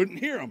 I couldn't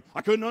hear him.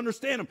 I couldn't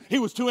understand him. He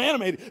was too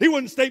animated. He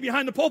wouldn't stay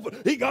behind the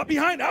pulpit. He got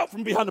out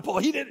from behind the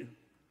pulpit. He didn't.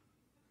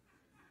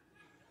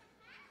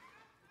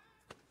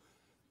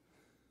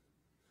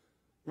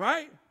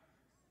 Right?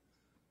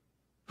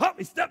 Hup,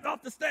 he stepped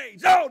off the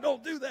stage. No,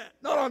 don't do that.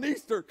 Not on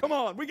Easter. Come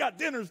on, we got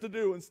dinners to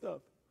do and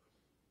stuff.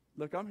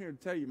 Look, I'm here to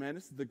tell you, man,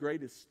 this is the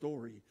greatest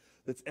story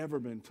that's ever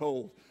been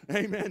told.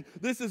 Amen.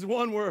 This is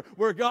one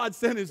where God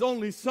sent His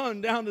only Son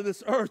down to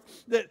this earth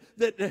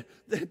that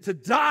to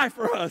die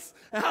for us.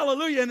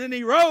 Hallelujah. And then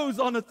He rose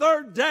on the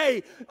third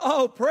day.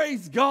 Oh,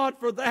 praise God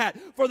for that,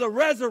 for the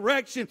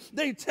resurrection.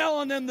 They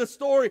telling them the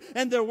story,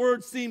 and their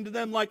words seemed to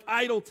them like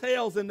idle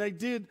tales, and they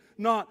did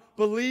not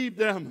believe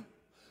them.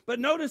 But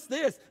notice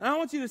this, and I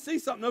want you to see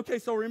something. Okay,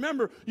 so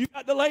remember, you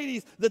got the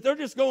ladies that they're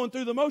just going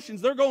through the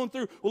motions. They're going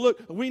through, well, look,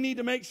 we need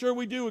to make sure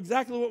we do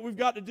exactly what we've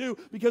got to do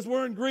because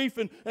we're in grief,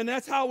 and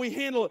that's how we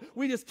handle it.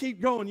 We just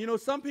keep going. You know,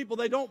 some people,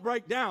 they don't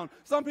break down.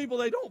 Some people,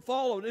 they don't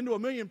fall into a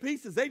million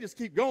pieces. They just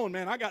keep going,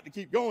 man. I got to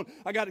keep going.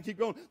 I got to keep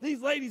going.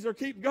 These ladies are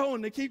keep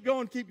going. They keep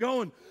going, keep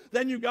going.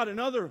 Then you've got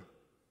another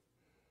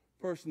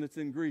person that's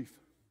in grief,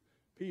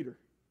 Peter.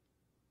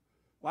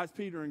 Why is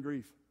Peter in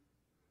grief?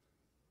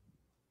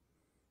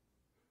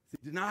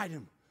 He denied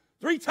Him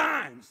 3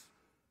 times.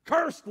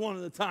 Cursed one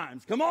of the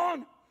times. Come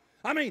on.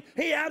 I mean,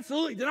 he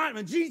absolutely denied Him.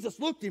 And Jesus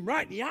looked him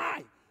right in the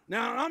eye.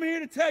 Now, I'm here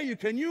to tell you,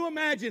 can you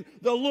imagine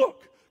the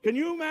look? Can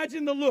you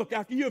imagine the look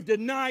after you have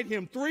denied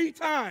Him 3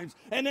 times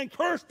and then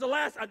cursed the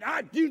last?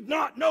 I do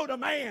not know the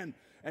man.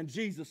 And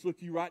Jesus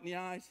looked you right in the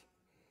eyes.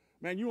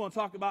 Man, you want to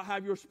talk about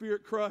have your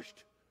spirit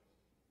crushed?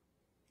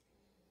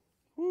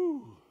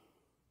 Whew.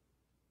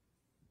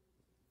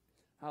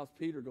 How's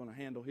Peter going to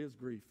handle his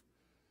grief?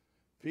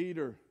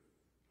 Peter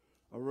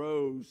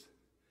arose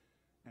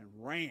and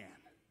ran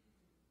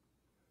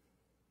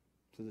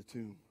to the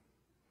tomb.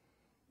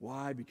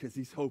 Why? Because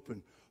he's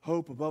hoping.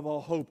 Hope above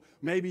all hope.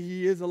 Maybe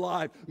He is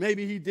alive.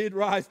 Maybe He did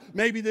rise.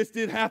 Maybe this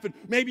did happen.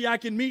 Maybe I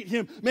can meet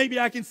Him.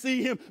 Maybe I can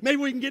see Him. Maybe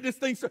we can get this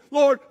thing started.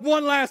 Lord,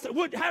 one last time.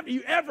 Have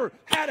you ever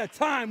had a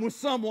time with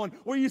someone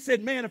where you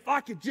said, man, if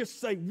I could just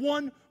say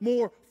one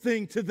more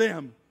thing to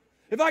them,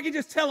 if I could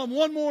just tell them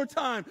one more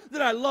time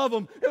that I love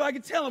them, if I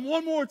could tell them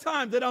one more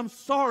time that I'm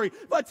sorry,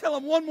 if I tell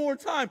them one more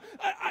time,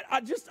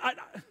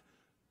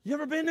 you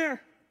ever been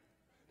there?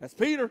 That's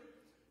Peter.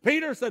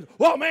 Peter said,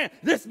 well, man,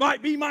 this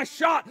might be my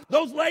shot.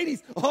 Those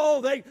ladies,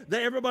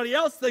 everybody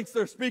else thinks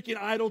they're speaking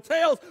idle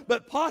tales,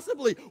 but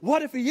possibly,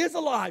 what if He is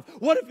alive?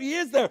 What if He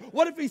is there?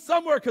 What if He's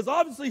somewhere? Because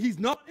obviously He's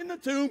not in the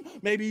tomb.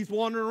 Maybe He's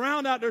wandering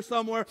around out there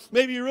somewhere.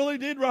 Maybe He really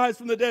did rise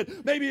from the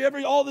dead. Maybe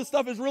all this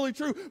stuff is really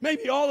true.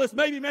 Maybe all this,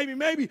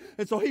 maybe.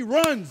 And so he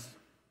runs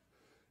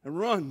and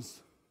runs.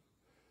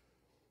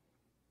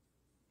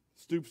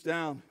 Stoops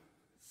down,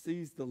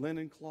 sees the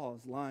linen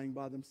cloths lying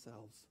by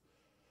themselves.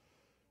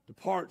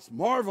 Departs,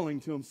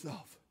 marveling to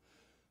himself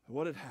at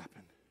what had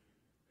happened.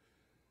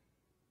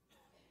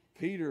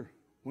 Peter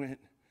went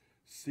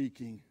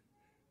seeking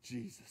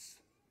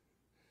Jesus.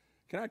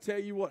 Can I tell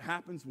you what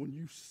happens when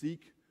you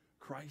seek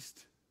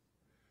Christ?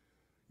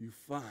 You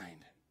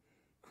find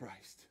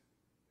Christ.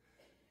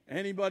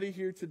 Anybody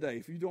here today,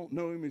 if you don't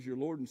know Him as your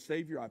Lord and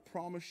Savior, I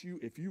promise you,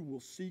 if you will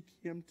seek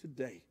Him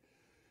today,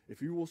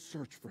 if you will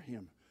search for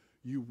Him,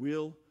 you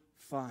will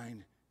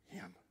find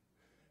Him.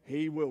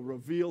 He will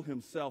reveal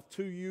Himself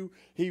to you.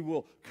 He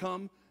will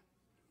come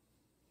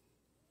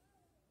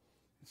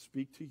and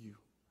speak to you.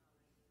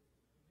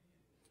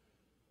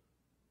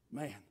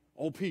 Man,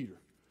 Peter.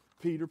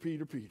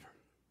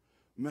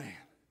 Man.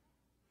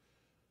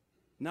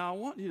 Now, I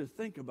want you to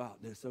think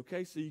about this,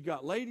 okay? So you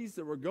got ladies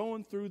that were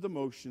going through the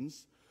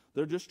motions.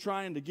 They're just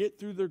trying to get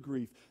through their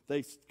grief.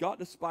 They got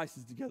the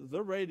spices together.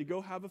 They're ready to go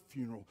have a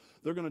funeral.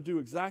 They're going to do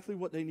exactly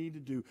what they need to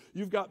do.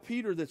 You've got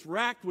Peter that's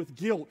racked with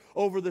guilt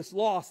over this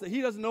loss that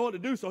he doesn't know what to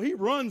do, so he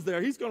runs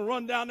there. He's going to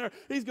run down there.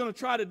 He's going to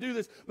try to do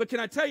this. But can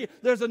I tell you,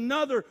 there's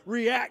another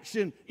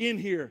reaction in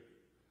here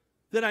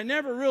that I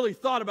never really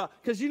thought about.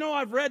 Because you know,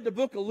 I've read the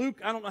book of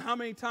Luke I don't know how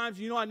many times.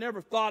 You know, I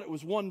never thought it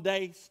was one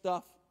day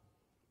stuff.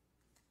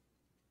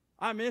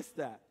 I missed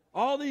that.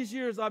 All these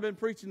years I've been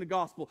preaching the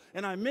gospel,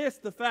 and I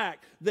missed the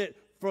fact that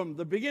from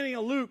the beginning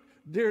of Luke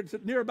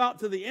near about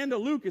to the end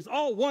of Luke is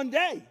all one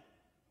day.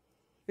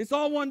 It's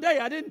all one day.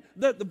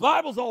 The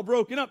Bible's all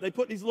broken up. They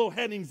put these little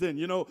headings in,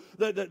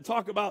 that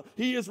talk about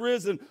He is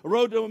risen, a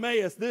road to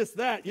Emmaus, this,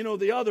 that,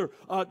 the other,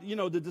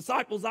 the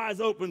disciples' eyes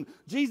open.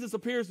 Jesus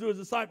appears to His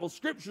disciples.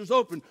 Scripture's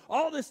open.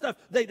 All this stuff.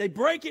 They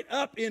break it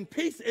up in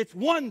pieces. It's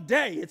one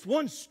day. It's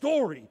one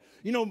story.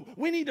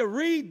 We need to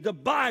read the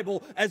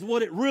Bible as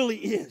what it really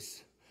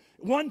is.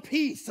 one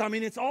piece. I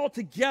mean, it's all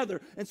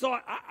together. And so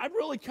I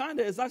really kind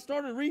of, as I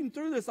started reading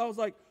through this, I was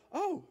like,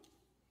 oh,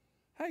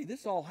 hey,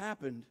 this all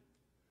happened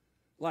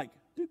like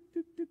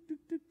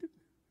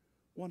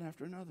one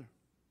after another.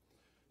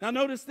 Now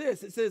notice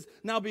this. It says,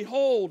 now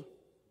behold,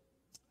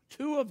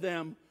 2 of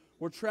them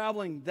were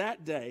traveling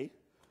that day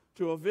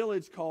to a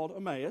village called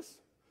Emmaus,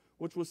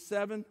 which was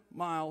 7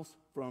 miles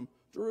from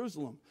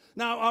Jerusalem.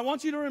 Now, I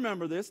want you to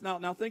remember this.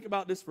 Now think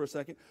about this for a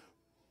second.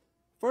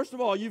 First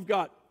of all, you've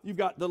got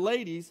the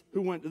ladies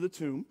who went to the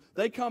tomb.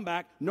 They come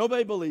back.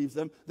 Nobody believes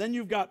them. Then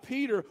you've got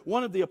Peter,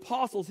 one of the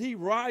apostles. He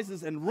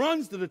rises and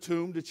runs to the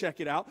tomb to check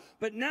it out.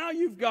 But now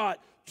you've got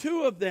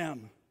 2 of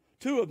them.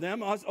 2 of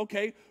them.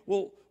 Okay,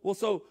 well,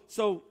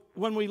 so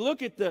when we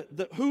look at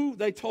the who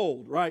they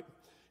told, right?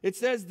 It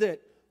says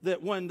that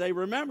when they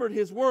remembered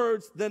his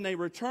words, then they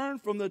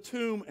returned from the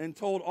tomb and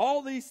told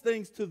all these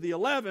things to the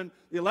 11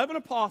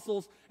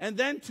 apostles, and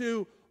then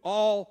to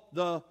all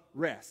the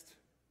rest.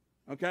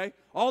 Okay?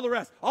 All the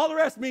rest. All the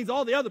rest means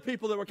all the other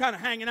people that were kind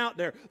of hanging out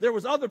there. There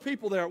was other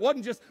people there. It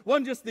wasn't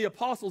just the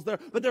apostles there,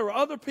 but there were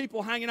other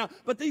people hanging out.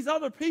 But these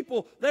other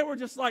people, they were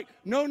just like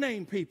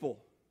no-name people.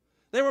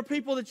 They were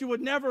people that you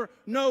would never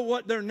know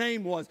what their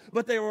name was,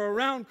 but they were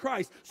around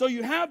Christ. So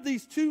you have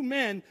these 2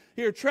 men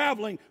here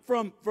traveling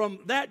from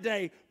that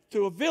day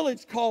to a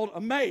village called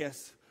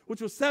Emmaus,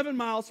 which was 7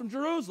 miles from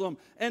Jerusalem.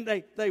 And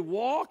they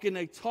walk and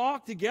they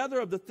talk together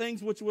of the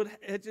things which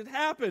had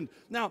happened.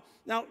 Now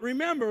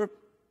remember,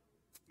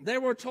 they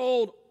were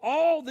told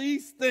all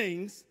these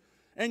things,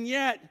 and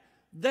yet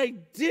they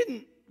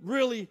didn't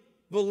really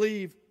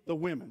believe the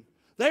women.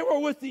 They were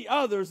with the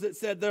others that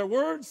said their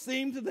words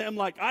seemed to them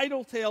like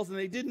idle tales, and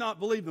they did not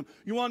believe them.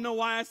 You want to know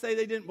why I say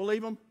they didn't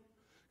believe them?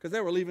 Because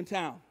they were leaving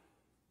town.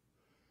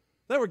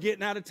 They were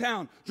getting out of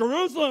town.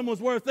 Jerusalem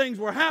was where things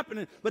were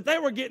happening, but they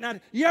were getting out.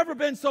 You ever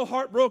been so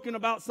heartbroken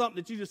about something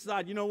that you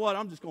decide, you know what,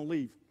 I'm just going to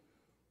leave?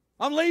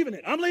 I'm leaving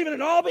it. I'm leaving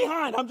it all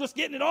behind. I'm just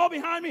getting it all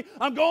behind me.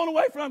 I'm going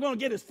away from it. I'm going to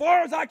get as far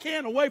as I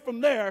can away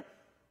from there.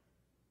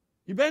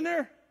 You been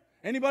there?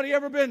 Anybody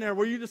ever been there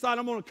where you decide,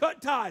 I'm going to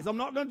cut ties. I'm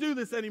not going to do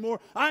this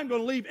anymore. I'm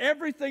going to leave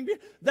everything.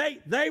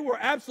 They were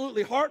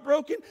absolutely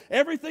heartbroken.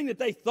 Everything that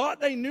they thought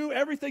they knew,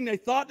 everything they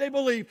thought they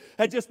believed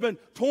had just been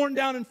torn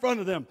down in front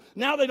of them.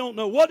 Now they don't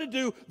know what to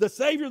do. The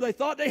Savior they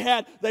thought they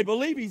had, they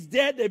believe he's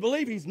dead. They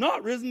believe he's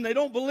not risen. They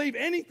don't believe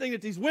anything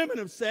that these women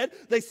have said.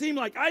 They seem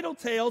like idle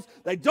tales.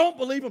 They don't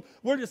believe them.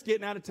 We're just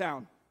getting out of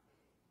town.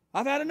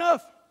 I've had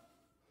enough.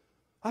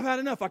 I've had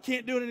enough. I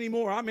can't do it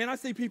anymore. I mean, I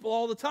see people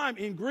all the time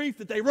in grief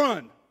that they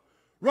run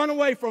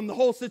away from the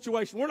whole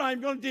situation. We're not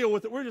even going to deal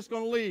with it. We're just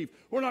going to leave.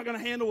 We're not going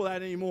to handle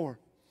that anymore.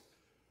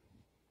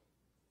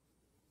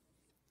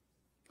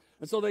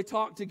 And so they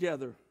talked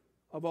together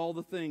of all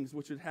the things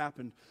which had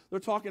happened. They're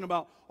talking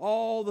about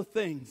all the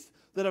things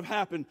that have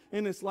happened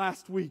in this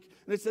last week.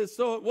 And it says,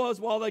 so it was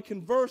while they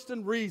conversed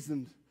and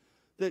reasoned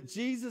that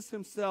Jesus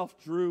himself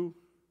drew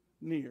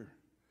near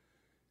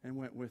and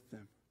went with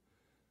them.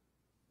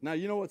 Now,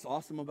 you know what's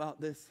awesome about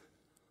this?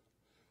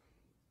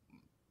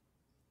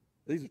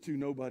 These are 2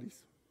 nobodies.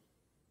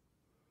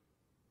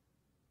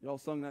 Y'all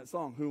sung that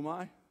song, Who Am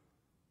I?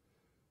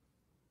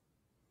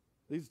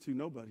 These are 2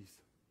 nobodies.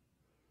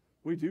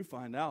 We do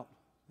find out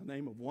the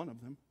name of one of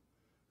them,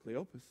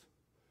 Cleopas.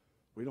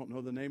 We don't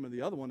know the name of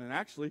the other one, and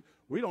actually,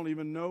 we don't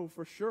even know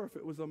for sure if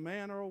it was a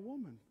man or a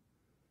woman.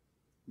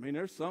 I mean,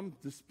 there's some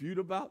dispute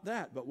about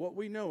that, but what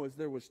we know is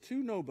there was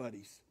 2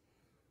 nobodies,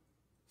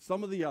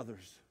 some of the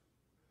others,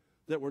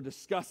 that were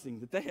discussing,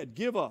 that they had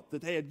give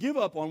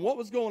up on what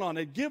was going on.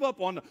 They'd give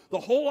up on the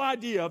whole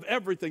idea of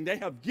everything. They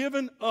have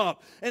given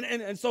up.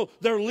 And so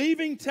they're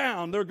leaving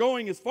town. They're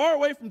going as far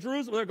away from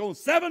Jerusalem. They're going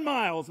 7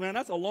 miles, man.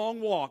 That's a long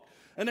walk.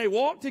 And they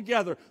walk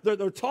together.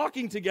 They're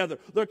talking together.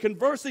 They're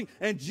conversing.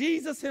 And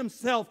Jesus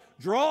himself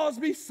draws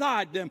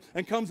beside them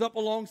and comes up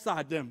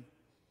alongside them.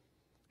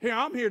 Here,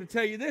 I'm here to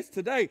tell you this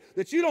today,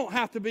 that you don't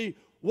have to be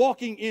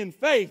walking in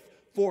faith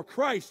for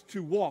Christ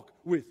to walk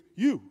with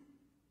you.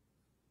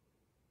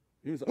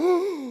 He was like,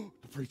 oh,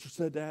 the preacher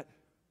said that.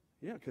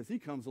 Yeah, because he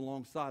comes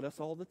alongside us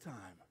all the time.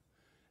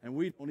 And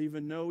we don't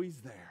even know he's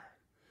there.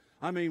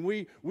 I mean,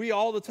 we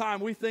all the time,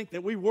 we think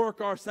that we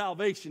work our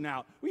salvation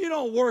out. Well, you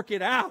don't work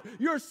it out.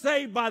 You're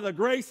saved by the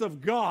grace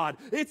of God.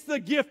 It's the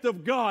gift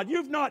of God.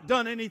 You've not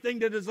done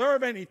anything to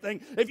deserve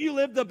anything. If you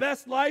live the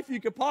best life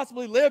you could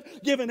possibly live,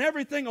 given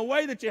everything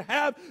away that you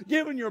have,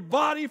 given your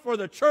body for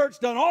the church,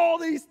 done all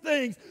these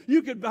things,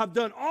 you could have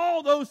done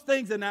all those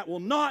things, and that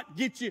will not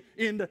get you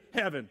into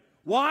heaven.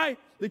 Why?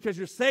 Because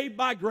you're saved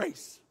by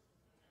grace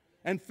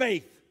and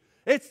faith.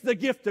 It's the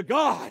gift of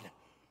God.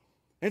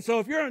 And so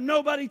if you're a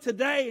nobody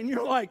today and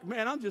you're like,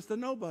 man, I'm just a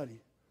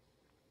nobody.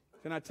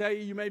 Can I tell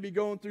you, you may be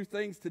going through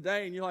things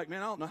today and you're like,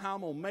 man, I don't know how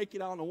I'm going to make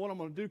it. I don't know what I'm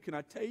going to do. Can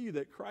I tell you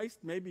that Christ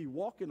may be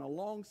walking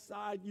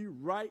alongside you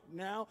right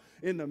now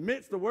in the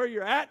midst of where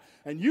you're at,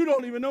 and you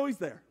don't even know he's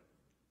there.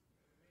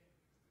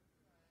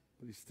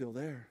 But he's still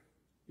there.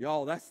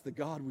 Y'all, that's the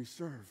God we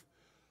serve.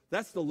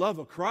 That's the love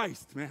of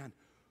Christ, man.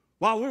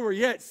 While we were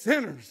yet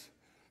sinners,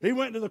 he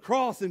went to the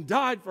cross and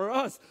died for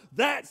us.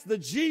 That's the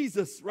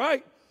Jesus,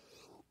 right?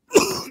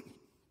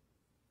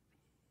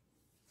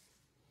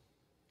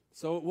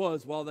 So it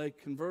was, while they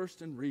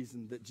conversed and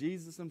reasoned, that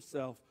Jesus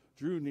himself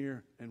drew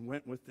near and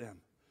went with them.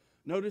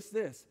 Notice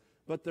this,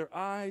 but their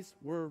eyes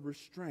were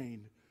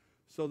restrained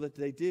so that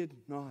they did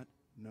not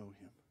know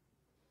him.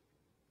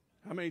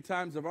 How many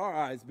times have our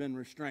eyes been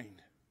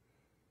restrained?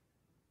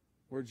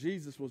 Where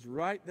Jesus was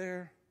right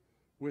there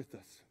with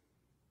us.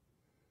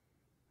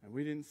 And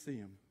we didn't see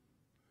him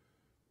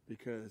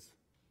because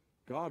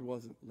God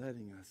wasn't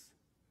letting us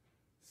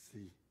see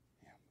him.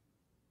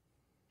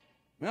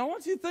 Now, I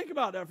want you to think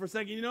about that for a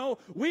second. You know,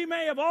 we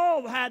may have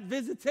all had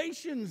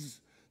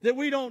visitations that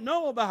we don't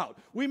know about.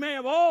 We may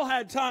have all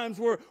had times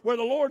where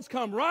the Lord's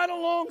come right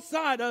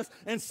alongside us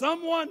and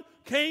someone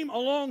came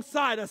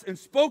alongside us and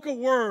spoke a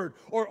word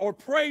or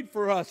prayed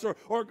for us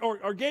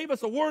or gave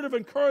us a word of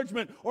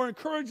encouragement or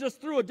encouraged us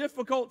through a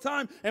difficult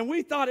time, and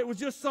we thought it was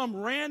just some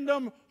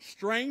random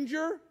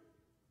stranger.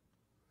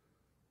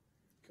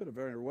 Could have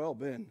very well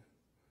been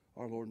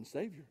our Lord and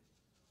Savior.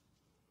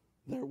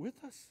 They're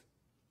with us.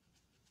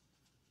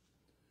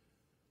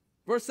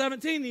 Verse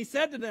 17, he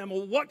said to them,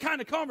 well, what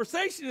kind of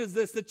conversation is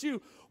this that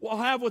you will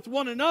have with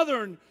one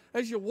another, and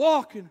as you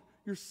walk and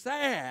you're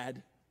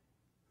sad?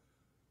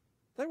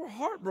 They were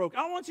heartbroken.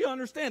 I want you to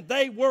understand,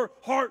 they were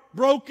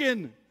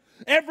heartbroken.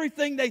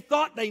 Everything they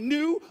thought they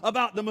knew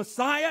about the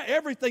Messiah,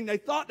 everything they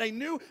thought they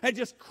knew had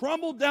just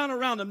crumbled down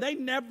around them. They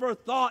never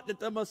thought that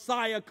the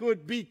Messiah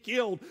could be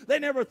killed. They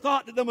never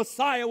thought that the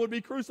Messiah would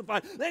be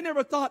crucified. They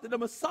never thought that the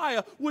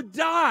Messiah would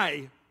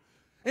die.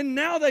 And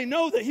now they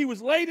know that he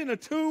was laid in a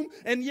tomb.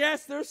 And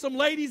yes, there's some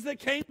ladies that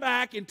came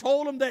back and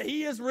told them that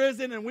he is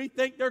risen, and we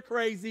think they're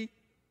crazy.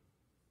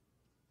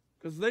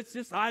 Because it's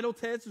just idle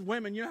tales as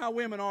women. You know how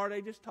women are.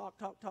 They just talk.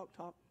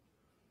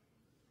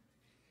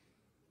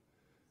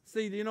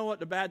 See, do you know what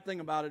the bad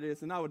thing about it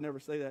is? And I would never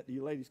say that to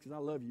you ladies because I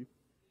love you.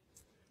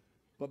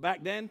 But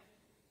back then,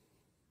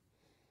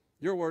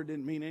 your word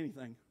didn't mean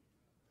anything.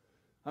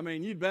 I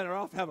mean, you'd better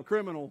off have a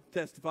criminal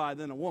testify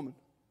than a woman.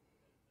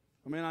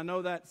 I mean, I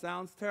know that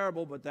sounds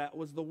terrible, but that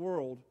was the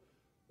world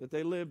that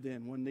they lived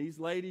in. When these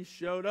ladies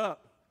showed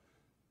up,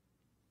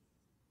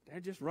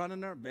 they're just running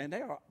their band.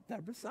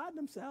 They're beside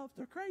themselves.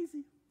 They're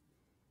crazy,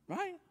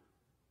 right?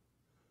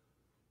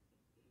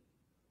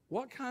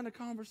 What kind of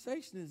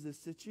conversation is this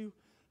that you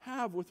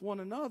have with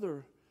one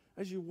another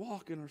as you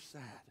walk and are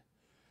sad?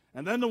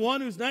 And then the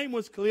one whose name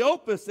was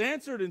Cleopas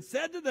answered and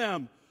said to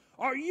them,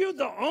 are you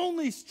the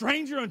only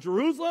stranger in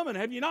Jerusalem, and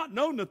have you not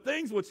known the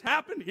things which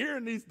happened here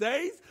in these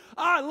days?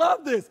 I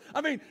love this. I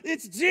mean,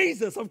 it's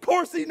Jesus. Of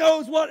course he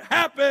knows what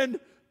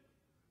happened.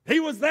 He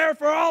was there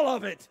for all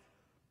of it.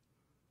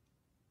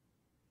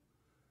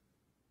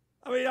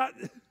 I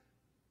mean,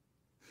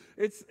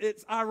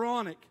 it's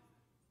ironic,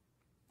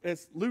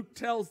 as Luke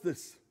tells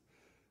this,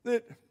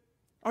 that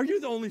are you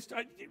the only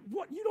stranger?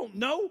 What, you don't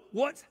know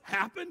what's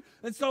happened?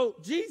 And so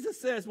Jesus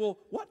says, well,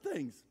 what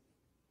things?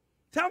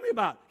 Tell me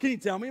about it. Can you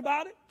tell me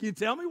about it? Can you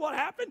tell me what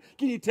happened?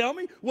 Can you tell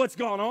me what's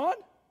gone on?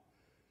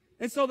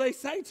 And so they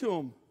say to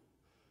him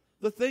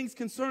the things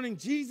concerning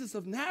Jesus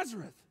of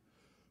Nazareth,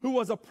 who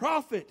was a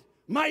prophet,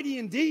 mighty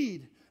in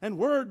deed and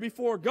word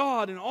before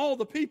God and all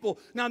the people.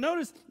 Now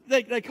notice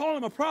they call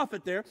him a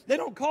prophet there. They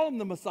don't call him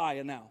the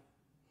Messiah now.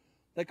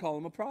 They call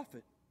him a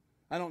prophet.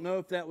 I don't know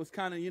if that was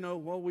kind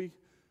of, well,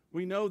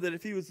 we know that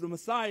if he was the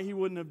Messiah, he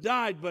wouldn't have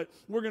died, but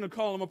we're going to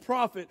call him a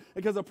prophet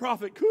because a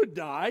prophet could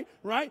die,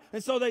 right?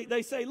 And so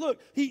they say, look,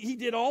 he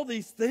did all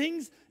these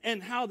things,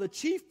 and how the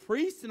chief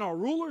priests and our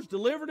rulers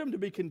delivered him to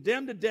be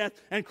condemned to death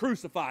and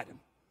crucified him.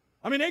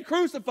 I mean, they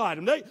crucified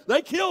him.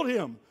 They killed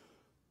him.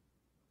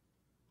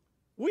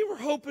 We were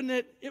hoping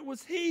that it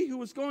was he who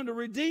was going to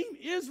redeem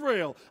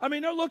Israel. I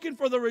mean, they're looking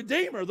for the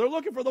Redeemer. They're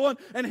looking for the one,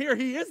 and here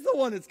he is the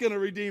one that's going to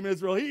redeem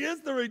Israel. He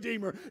is the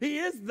Redeemer. He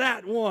is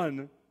that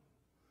one.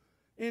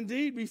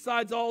 Indeed,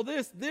 besides all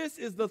this, this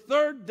is the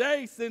third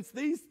day since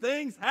these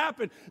things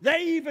happened.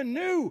 They even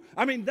knew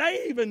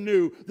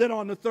that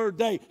on the third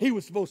day he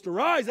was supposed to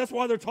rise. That's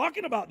why they're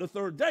talking about the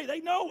third day.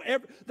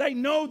 They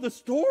know the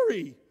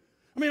story.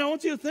 I mean, I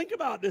want you to think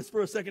about this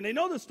for a second. They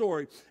know the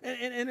story.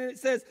 And it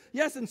says,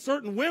 yes, and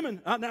certain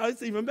women, now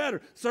it's even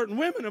better, certain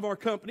women of our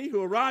company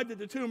who arrived at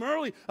the tomb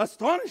early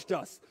astonished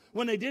us.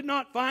 When they did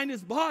not find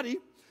his body,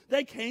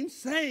 they came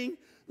saying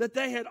that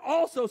they had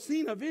also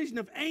seen a vision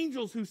of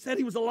angels who said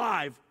he was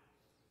alive.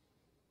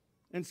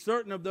 And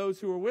certain of those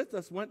who were with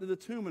us went to the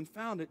tomb and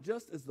found it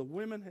just as the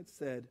women had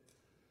said,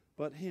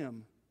 but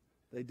him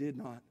they did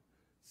not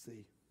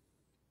see.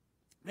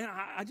 Man,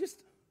 I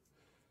just,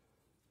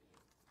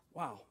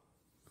 wow.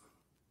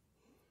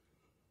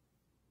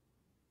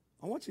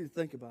 I want you to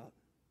think about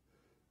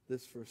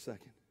this for a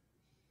second.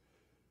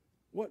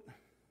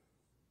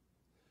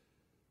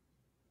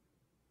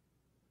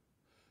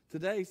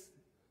 Today's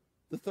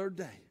the third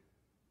day.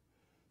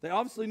 They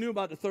obviously knew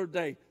about the third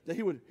day, that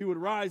he would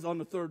rise on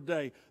the third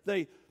day.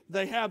 They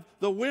they have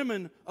the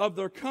women of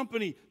their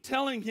company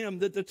telling him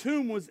that the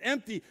tomb was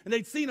empty, and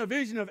they'd seen a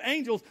vision of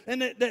angels,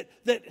 and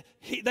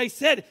they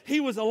said he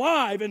was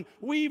alive. And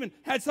we even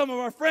had some of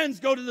our friends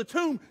go to the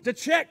tomb to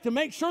check to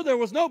make sure there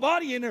was no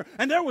body in there,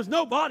 and there was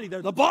no body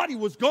there. The body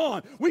was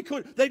gone.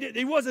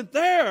 He wasn't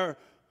there.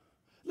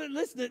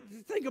 Listen,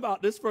 think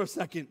about this for a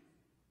second.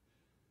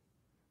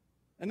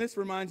 And this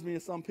reminds me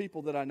of some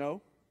people that I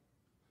know.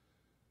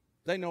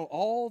 They know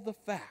all the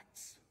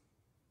facts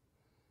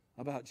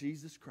about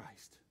Jesus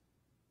Christ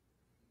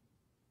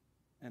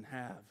and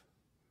have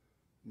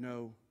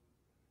no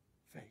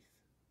faith.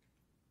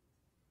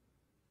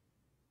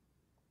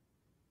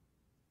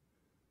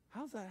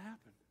 How's that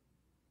happen?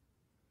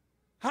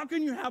 How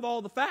can you have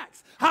all the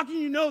facts? How can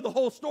you know the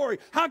whole story?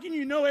 How can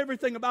you know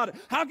everything about it?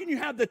 How can you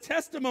have the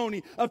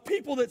testimony of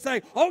people that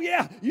say, oh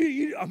yeah,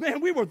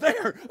 man, we were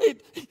there.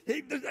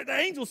 The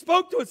angel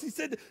spoke to us. He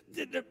said,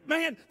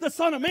 man, the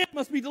Son of Man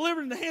must be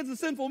delivered in the hands of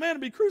sinful men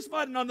and be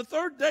crucified and on the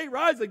third day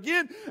rise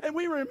again. And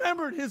we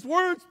remembered his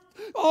words.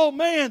 Oh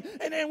man,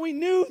 and we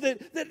knew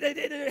that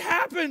it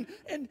happened.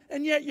 And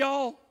yet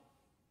y'all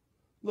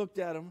looked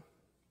at him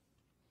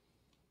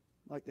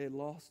like they had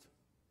lost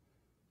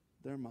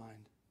their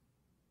mind.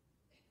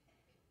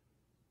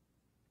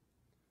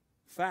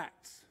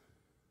 Facts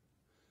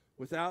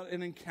without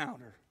an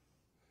encounter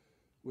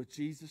with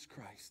Jesus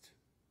Christ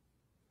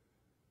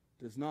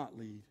does not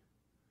lead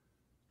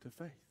to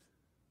faith.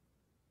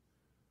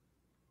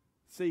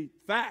 See,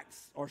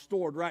 facts are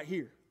stored right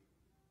here.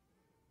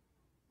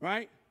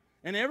 Right?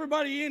 And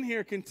everybody in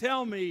here can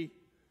tell me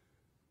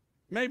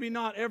maybe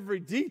not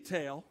every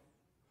detail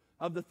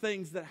of the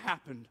things that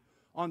happened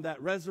on that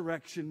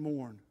resurrection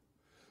morn.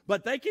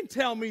 But they can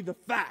tell me the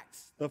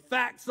facts. The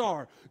facts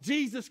are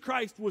Jesus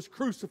Christ was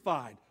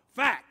crucified.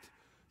 Fact.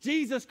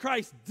 Jesus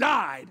Christ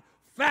died.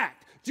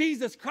 Fact.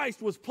 Jesus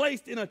Christ was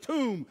placed in a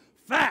tomb.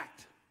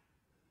 Fact.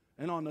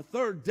 And on the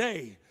third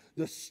day,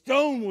 the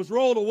stone was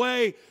rolled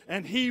away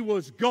and he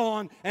was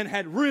gone and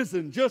had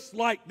risen just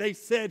like they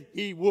said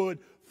he would.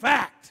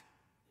 Fact.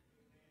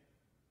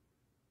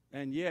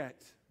 And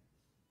yet,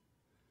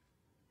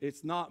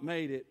 it's not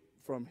made it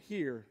from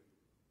here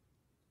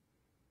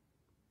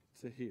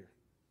to here.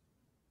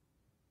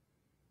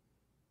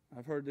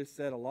 I've heard this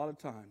said a lot of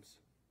times.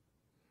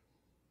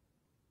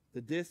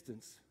 The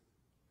distance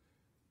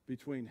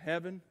between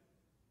heaven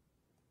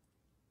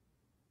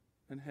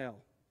and hell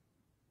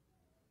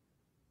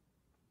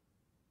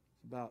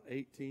is about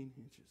 18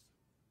 inches.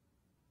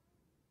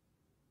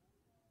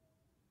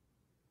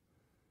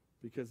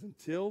 Because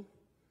until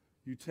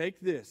you take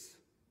this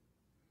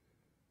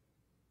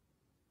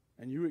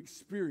and you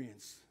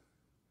experience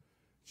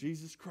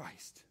Jesus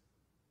Christ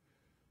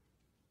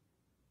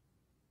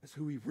as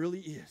who he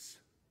really is,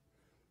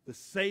 the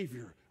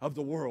Savior of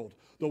the world,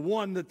 the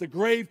one that the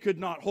grave could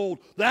not hold,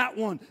 that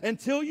one,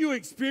 until you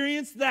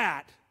experience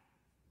that,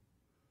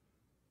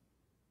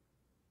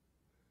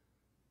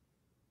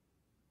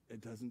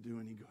 it doesn't do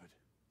any good.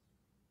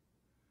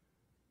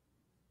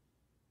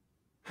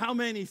 How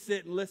many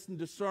sit and listen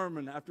to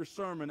sermon after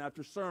sermon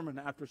after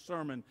sermon after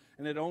sermon,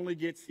 and it only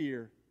gets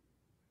here,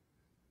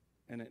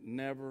 and it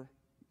never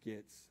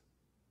gets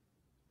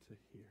to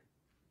here?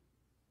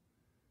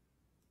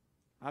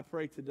 I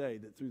pray today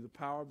that through the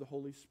power of the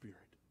Holy Spirit,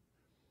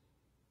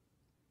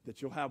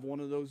 that you'll have one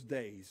of those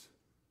days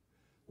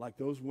like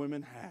those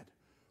women had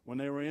when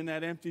they were in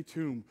that empty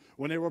tomb,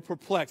 when they were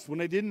perplexed, when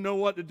they didn't know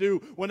what to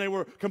do, when they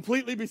were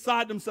completely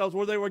beside themselves,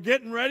 where they were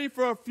getting ready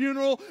for a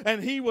funeral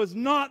and he was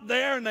not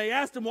there, and they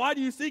asked him, why do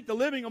you seek the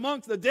living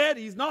amongst the dead?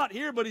 He's not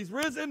here, but he's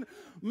risen.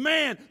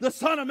 Man, the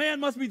Son of Man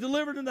must be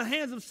delivered in the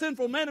hands of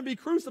sinful men and be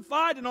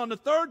crucified and on the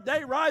third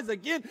day rise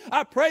again.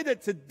 I pray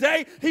that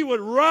today he would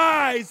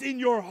rise in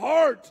your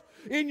heart,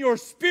 in your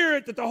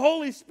spirit, that the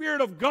Holy Spirit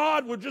of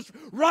God would just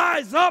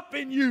rise up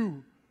in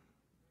you.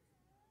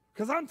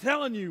 Because I'm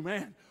telling you,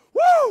 man,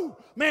 woo!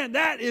 Man,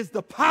 that is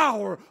the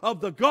power of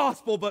the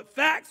gospel. But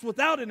facts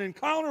without an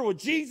encounter with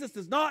Jesus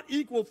does not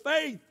equal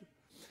faith.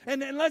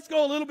 And then let's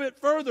go a little bit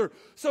further.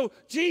 So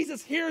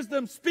Jesus hears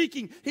them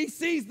speaking. He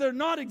sees they're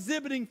not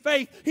exhibiting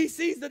faith. He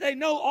sees that they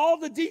know all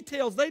the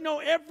details. They know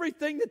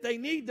everything that they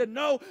need to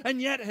know, and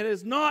yet it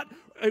has not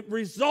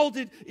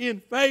resulted in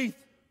faith.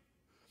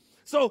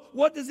 So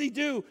what does he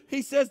do?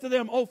 He says to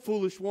them, oh,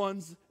 foolish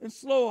ones, and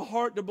slow of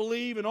heart to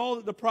believe in all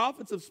that the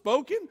prophets have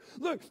spoken.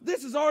 Look,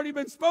 this has already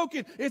been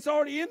spoken. It's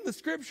already in the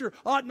Scripture.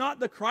 Ought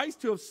not the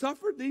Christ to have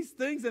suffered these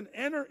things and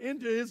enter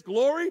into his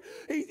glory?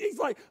 He's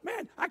like,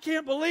 man, I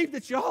can't believe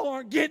that y'all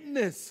aren't getting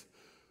this.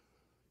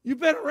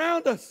 You've been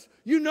around us.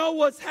 You know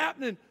what's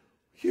happening.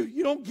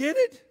 You don't get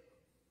it?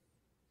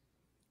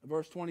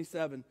 Verse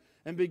 27,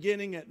 and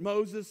beginning at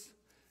Moses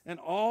and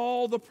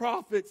all the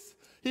prophets,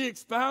 he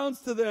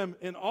expounds to them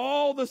in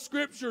all the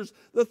Scriptures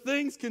the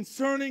things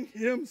concerning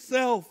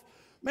himself.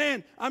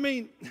 Man, I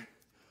mean,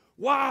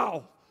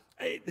 wow.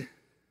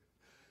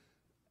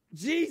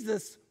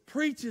 Jesus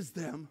preaches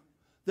them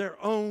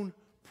their own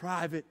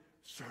private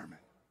sermon.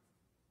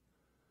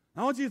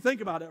 I want you to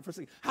think about that for a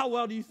second. How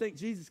well do you think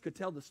Jesus could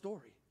tell the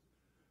story?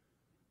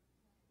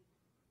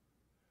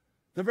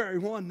 The very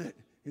one that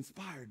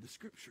inspired the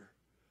Scripture.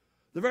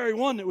 The very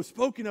one that was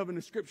spoken of in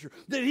the Scripture.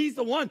 That he's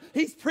the one,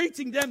 he's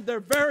preaching them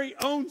their very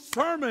own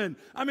sermon.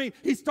 I mean,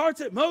 he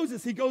starts at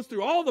Moses. He goes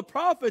through all the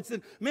prophets.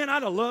 And man,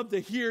 I'd have loved to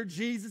hear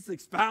Jesus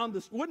expound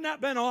this. Wouldn't that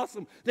have been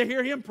awesome to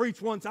hear him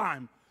preach one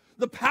time?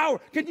 The power.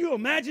 Can you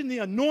imagine the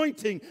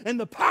anointing and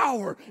the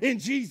power in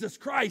Jesus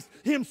Christ?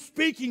 Him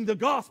speaking the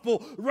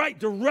gospel right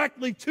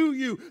directly to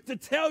you to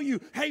tell you,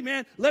 hey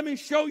man, let me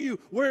show you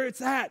where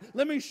it's at.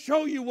 Let me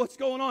show you what's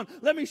going on.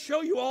 Let me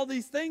show you all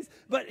these things.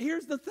 But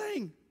here's the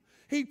thing.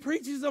 He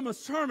preaches them a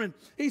sermon.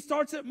 He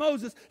starts at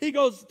Moses. He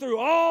goes through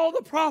all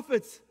the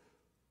prophets.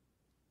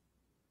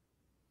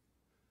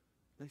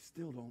 They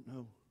still don't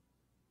know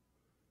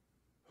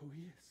who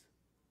he is.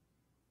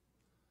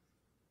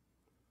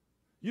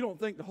 You don't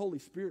think the Holy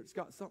Spirit's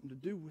got something to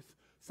do with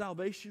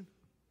salvation?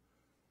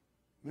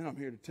 Man, I'm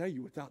here to tell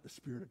you, without the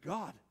Spirit of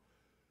God,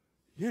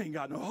 you ain't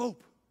got no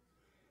hope.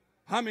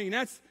 I mean,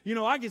 that's,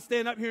 I can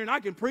stand up here and I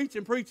can preach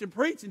and preach and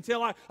preach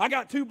until I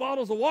got 2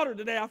 bottles of water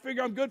today. I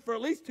figure I'm good for at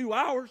least 2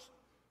 hours.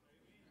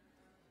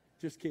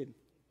 Just kidding.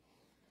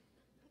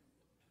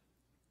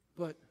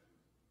 But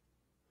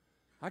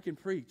I can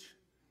preach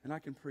and I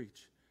can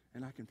preach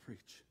and I can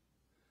preach.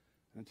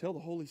 And until the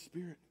Holy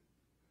Spirit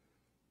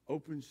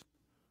opens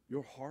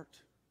your heart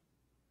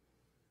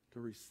to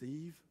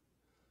receive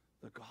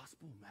the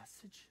gospel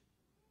message,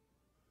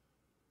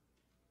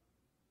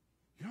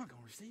 you're not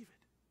going to receive it.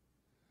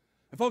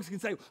 And folks can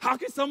say, how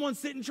can someone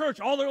sit in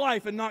church all their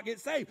life and not get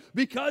saved?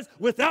 Because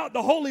without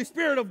the Holy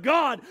Spirit of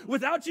God,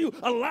 without you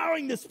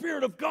allowing the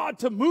Spirit of God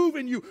to move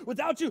in you,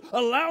 without you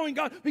allowing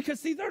God, because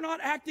see, they're not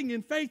acting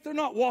in faith, they're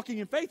not walking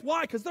in faith.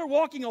 Why? Because they're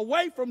walking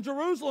away from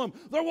Jerusalem.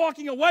 They're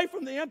walking away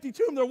from the empty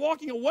tomb. They're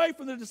walking away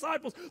from the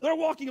disciples. They're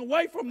walking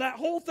away from that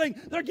whole thing.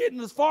 They're getting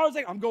as far as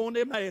I'm going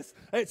to Emmaus.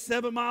 It's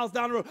 7 miles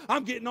down the road.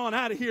 I'm getting on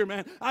out of here,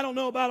 man. I don't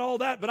know about all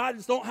that, but I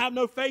just don't have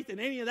no faith in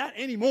any of that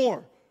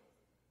anymore.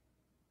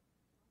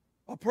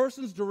 A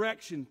person's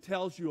direction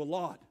tells you a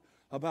lot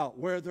about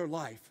where their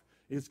life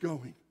is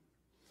going.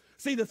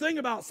 See, the thing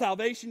about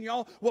salvation,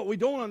 y'all, what we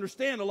don't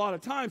understand a lot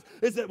of times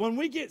is that when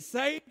we get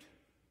saved,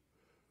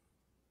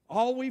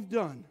 all we've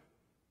done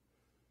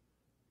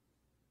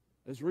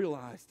is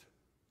realized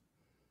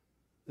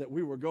that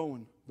we were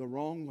going the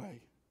wrong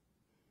way.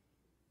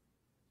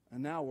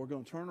 And now we're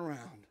going to turn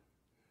around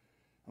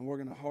and we're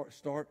going to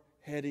start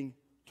heading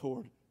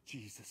toward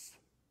Jesus.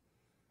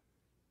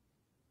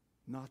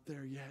 Not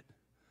there yet.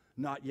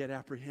 Not yet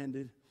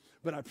apprehended,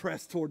 but I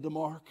press toward the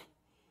mark.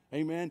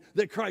 Amen.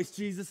 That Christ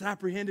Jesus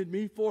apprehended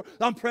me for.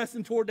 I'm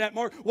pressing toward that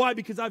mark. Why?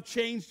 Because I've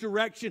changed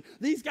direction.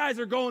 These guys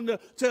are going to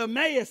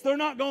Emmaus. They're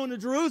not going to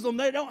Jerusalem.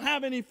 They don't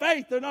have any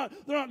faith. They're not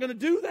going to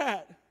do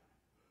that.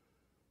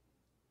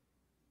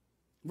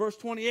 Verse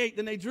 28,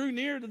 then they drew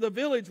near to the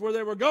village where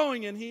they were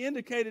going, and he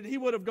indicated he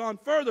would have gone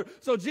further.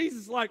 So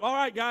Jesus is like, all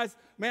right, guys,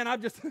 man,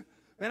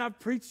 I've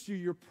preached you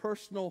your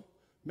personal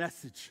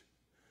message.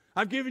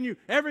 I've given you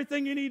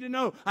everything you need to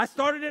know. I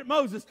started at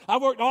Moses. I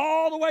worked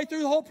all the way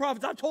through the whole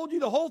prophets. I told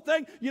you the whole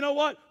thing. You know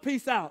what?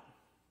 Peace out.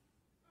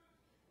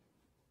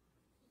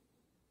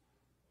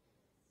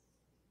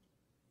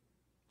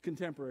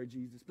 Contemporary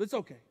Jesus, but it's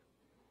okay.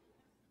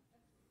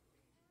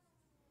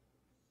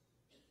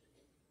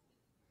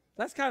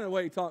 That's kind of the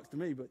way he talks to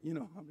me, but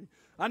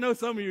I know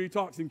some of you he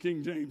talks in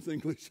King James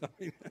English.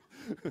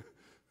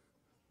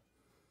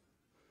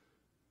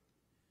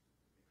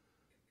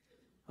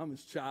 I'm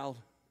his child.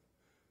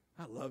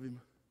 I love him.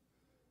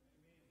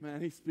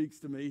 Man, he speaks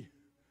to me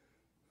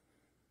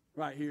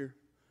right here.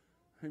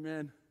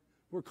 Amen.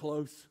 We're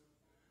close.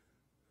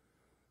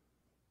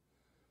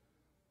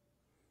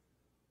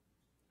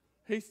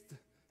 He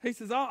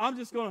says, I'm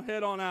just going to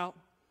head on out.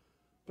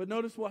 But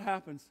notice what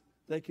happens.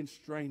 They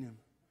constrain him,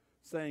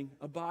 saying,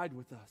 abide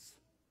with us.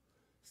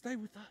 Stay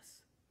with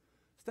us.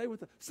 Stay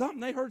with us.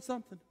 They heard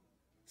something.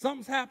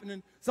 Something's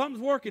happening.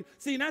 Something's working.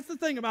 See, and that's the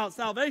thing about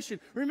salvation.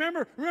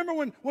 Remember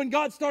when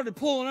God started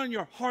pulling on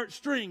your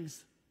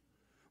heartstrings?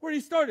 Where he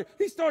started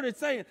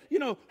saying,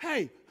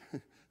 hey,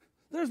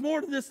 there's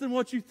more to this than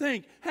what you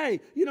think.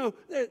 Hey,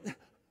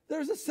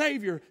 there's a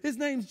Savior. His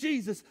name's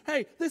Jesus.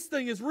 Hey, this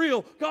thing is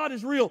real. God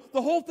is real.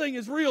 The whole thing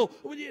is real.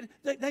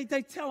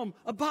 They tell him,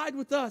 abide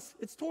with us.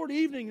 It's toward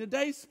evening. The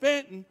day's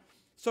spent. And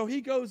so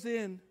he goes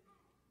in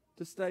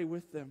to stay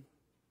with them.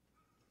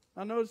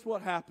 Now notice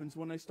what happens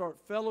when they start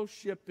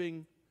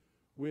fellowshipping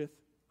with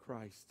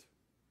Christ.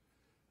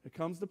 It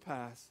comes to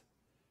pass,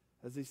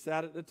 as he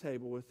sat at the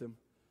table with them,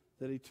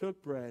 that he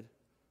took bread,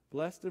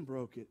 blessed and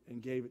broke it,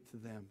 and gave it to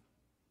them.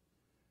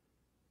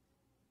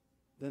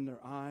 Then their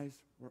eyes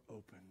were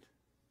opened,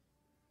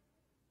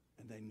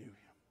 and they knew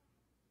him.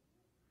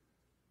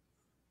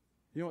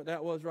 You know what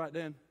that was right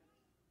then?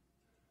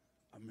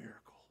 A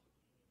miracle.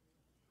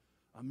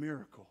 A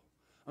miracle.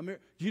 Do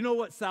you know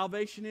what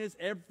salvation is?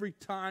 Every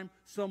time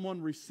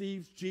someone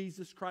receives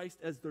Jesus Christ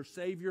as their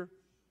Savior,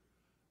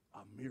 a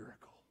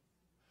miracle.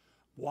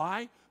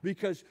 Why?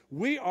 Because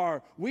we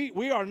are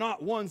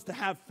not ones to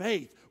have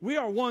faith. We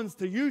are ones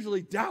to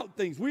usually doubt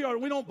things. We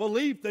don't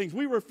believe things.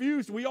 We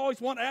refuse. We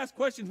always want to ask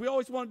questions. We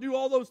always want to do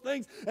all those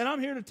things. And I'm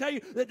here to tell you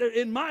that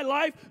in my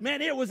life,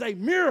 man, it was a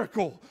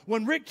miracle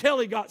when Rick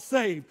Kelly got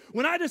saved.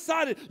 When I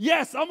decided,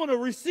 yes, I'm going to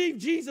receive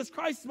Jesus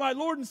Christ as my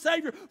Lord and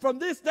Savior. From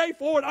this day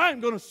forward, I am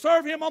going to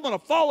serve Him. I'm going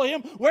to follow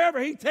Him.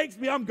 Wherever He takes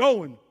me, I'm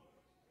going.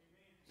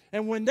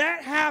 And when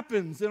that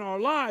happens in our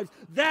lives,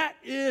 that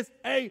is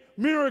a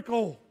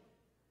miracle.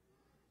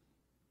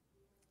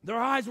 Their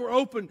eyes were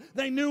open.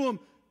 They knew Him.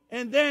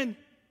 And then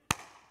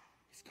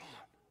He's gone.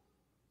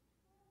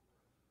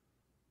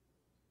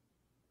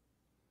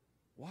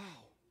 Wow.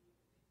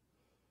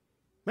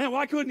 Man,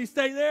 why couldn't He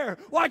stay there?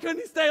 Why couldn't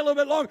He stay a little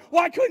bit longer?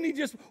 Why couldn't He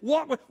just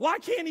why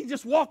can't He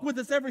just walk with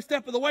us every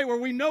step of the way where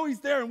we know He's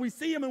there and we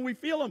see Him and we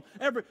feel Him?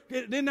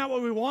 Isn't that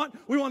what we want?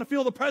 We want to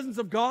feel the presence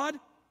of God.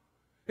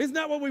 Isn't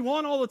that what we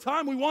want all the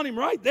time? We want Him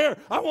right there.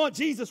 I want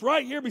Jesus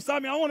right here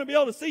beside me. I want to be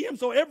able to see Him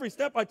so every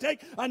step I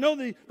take, I know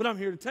but I'm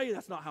here to tell you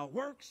that's not how it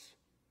works.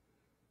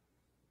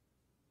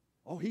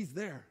 Oh, He's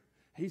there.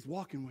 He's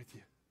walking with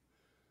you.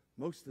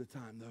 Most of the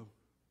time, though,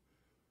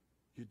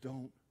 you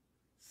don't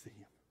see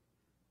Him.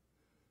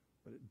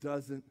 But it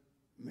doesn't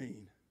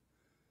mean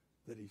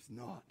that He's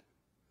not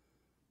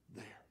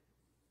there.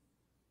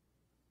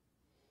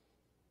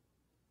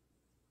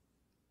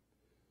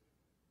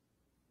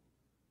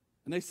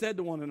 And they said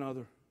to one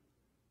another,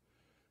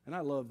 and I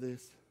love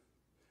this,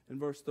 in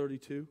verse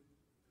 32,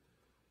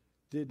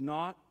 did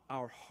not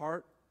our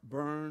heart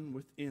burn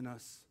within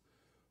us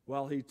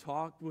while He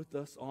talked with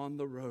us on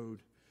the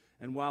road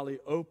and while He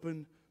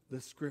opened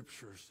the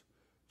Scriptures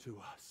to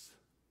us?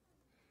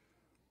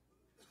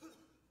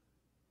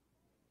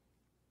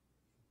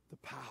 The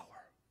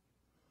power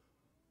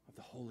of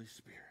the Holy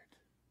Spirit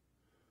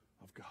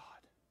of God.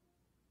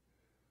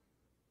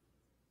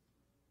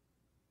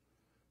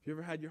 Have you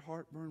ever had your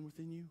heart burn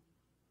within you?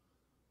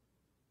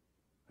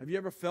 Have you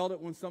ever felt it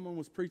when someone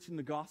was preaching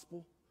the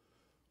gospel?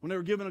 When they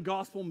were giving a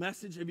gospel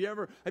message? Have you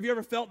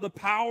ever felt the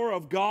power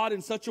of God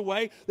in such a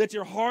way that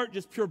your heart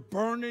just pure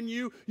burned in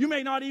you? You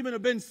may not even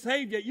have been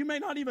saved yet. You may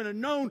not even have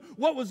known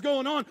what was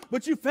going on,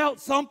 but you felt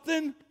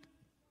something.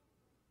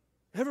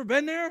 Ever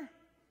been there?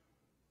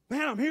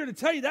 Man, I'm here to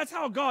tell you that's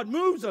how God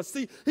moves us.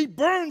 See, He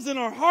burns in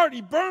our heart.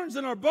 He burns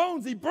in our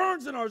bones. He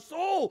burns in our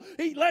soul.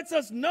 He lets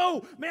us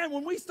know, man,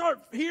 when we start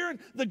hearing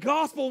the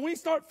gospel, when we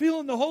start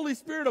feeling the Holy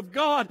Spirit of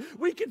God,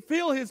 we can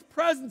feel His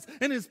presence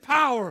and His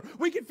power.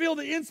 We can feel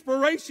the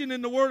inspiration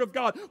in the Word of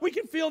God. We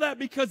can feel that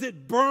because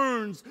it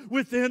burns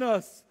within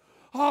us.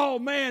 Oh,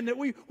 man, that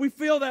we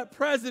feel that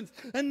presence.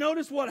 And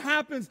notice what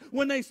happens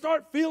when they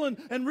start feeling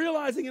and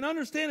realizing and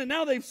understanding.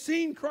 Now they've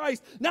seen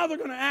Christ. Now they're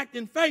going to act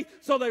in faith.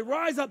 So they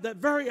rise up that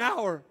very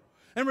hour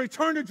and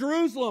return to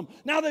Jerusalem.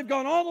 Now they've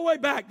gone all the way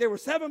back. They were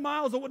 7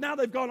 miles away. Now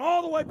they've gone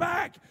all the way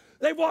back.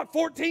 They walked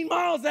 14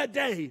 miles that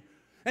day.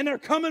 And they're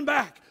coming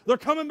back. They're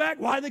coming back.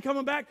 Why are they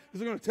coming back? Because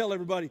they're going to tell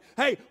everybody,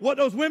 hey, what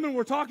those women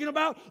were talking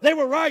about, they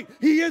were right.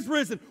 He is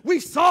risen. We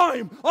saw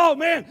Him. Oh,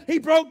 man, He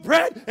broke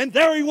bread, and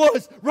there He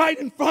was right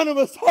in front of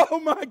us. Oh,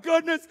 my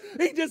goodness.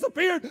 He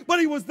disappeared, but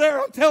He was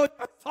there. I'm telling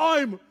you, I saw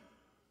Him.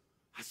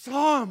 I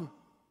saw Him.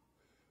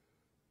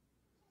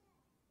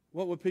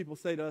 What would people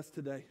say to us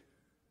today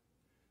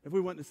if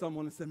we went to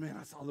someone and said, man,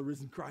 I saw the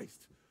risen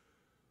Christ?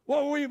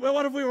 What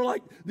if we were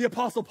like the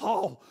Apostle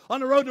Paul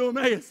on the road to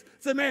Emmaus?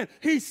 Said, man,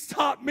 He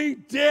stopped me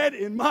dead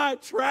in my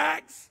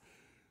tracks.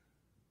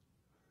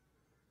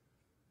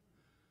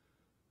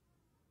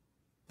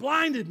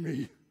 Blinded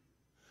me.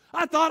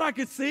 I thought I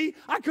could see.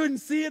 I couldn't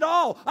see at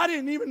all. I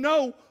didn't even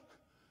know.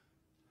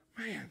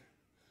 Man,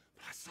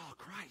 but I saw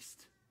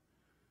Christ.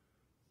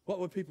 What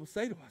would people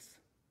say to us?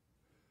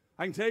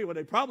 I can tell you what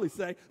they'd probably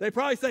say. They'd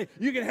probably say,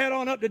 you can head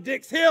on up to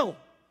Dix Hill.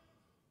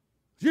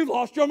 You've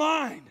lost your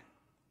mind.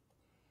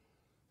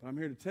 But I'm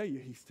here to tell you,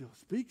 He still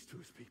speaks to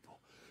His people.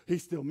 He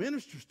still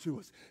ministers to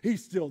us.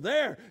 He's still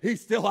there.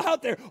 He's still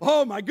out there.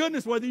 Oh, my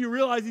goodness, whether you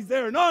realize He's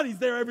there or not, He's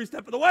there every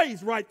step of the way.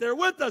 He's right there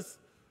with us.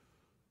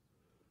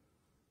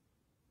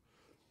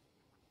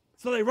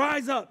 So they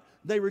rise up.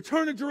 They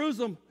return to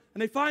Jerusalem,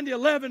 and they find the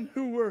 11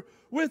 who were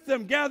with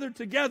them gathered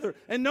together.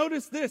 And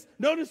notice this.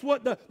 Notice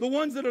what the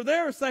ones that are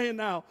there are saying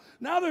now.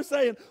 Now they're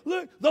saying,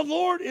 look, the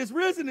Lord is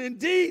risen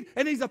indeed,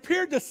 and He's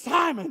appeared to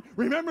Simon.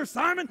 Remember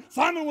Simon?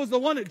 Simon was the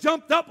one that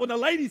jumped up when the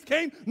ladies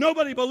came.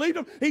 Nobody believed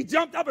him. He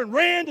jumped up and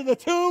ran to the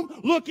tomb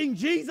looking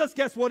Jesus.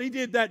 Guess what he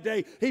did that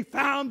day? He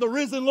found the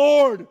risen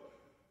Lord.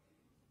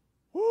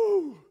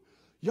 Woo!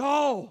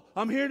 Y'all,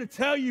 I'm here to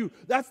tell you,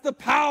 that's the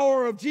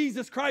power of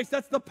Jesus Christ.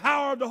 That's the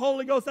power of the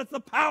Holy Ghost. That's the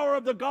power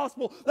of the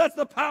gospel. That's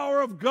the power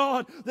of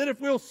God, that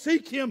if we'll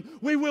seek Him,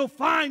 we will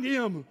find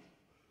Him.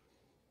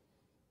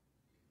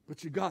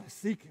 But you got to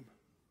seek Him.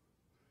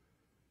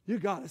 You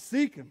got to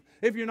seek Him.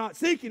 If you're not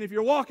seeking, if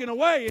you're walking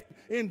away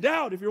in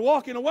doubt, if you're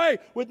walking away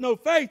with no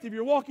faith, if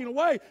you're walking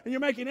away and you're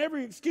making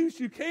every excuse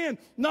you can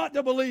not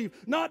to believe,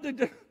 not to...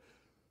 Man,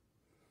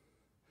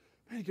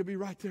 He could be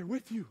right there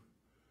with you.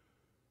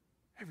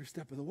 Every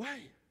step of the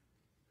way.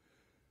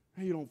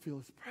 And you don't feel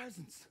His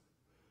presence.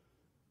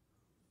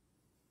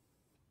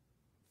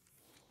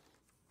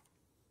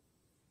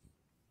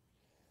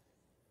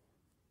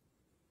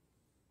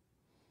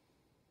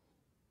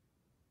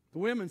 The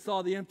women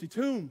saw the empty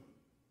tomb.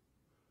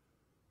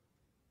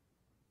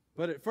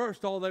 But at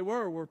first, all they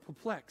were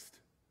perplexed.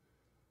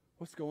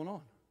 What's going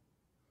on?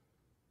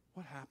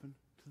 What happened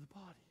to the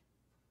body?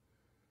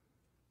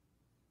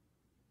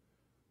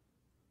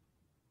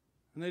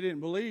 And they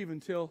didn't believe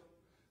until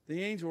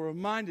the angel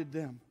reminded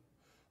them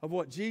of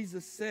what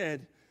Jesus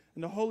said,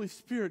 and the Holy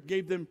Spirit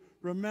gave them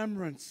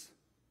remembrance.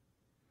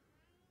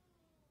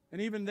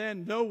 And even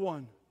then, no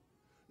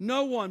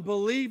one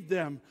believed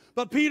them.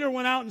 But Peter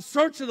went out in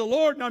search of the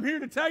Lord, and I'm here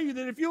to tell you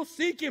that if you'll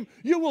seek Him,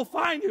 you will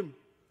find Him.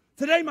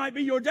 Today might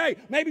be your day.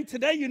 Maybe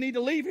today you need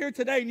to leave here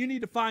today and you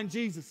need to find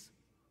Jesus.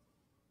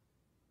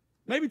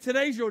 Maybe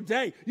today's your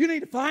day. You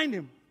need to find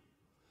Him.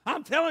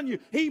 I'm telling you,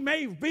 He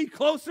may be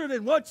closer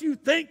than what you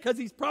think, because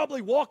He's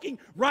probably walking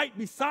right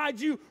beside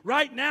you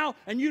right now,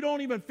 and you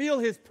don't even feel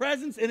His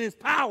presence and His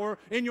power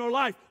in your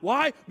life.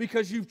 Why?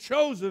 Because you've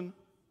chosen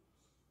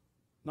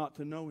not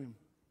to know Him,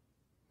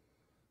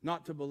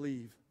 not to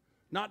believe,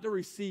 not to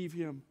receive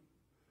Him.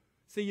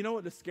 See, you know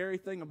what the scary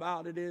thing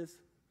about it is?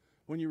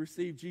 When you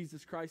receive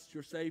Jesus Christ,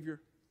 your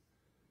Savior,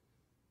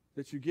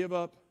 that you give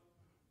up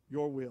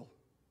your will.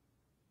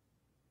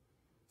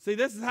 See,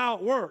 this is how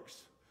it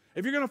works.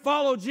 If you're going to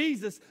follow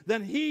Jesus,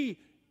 then He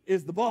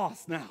is the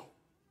boss now.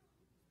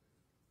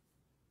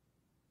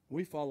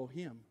 We follow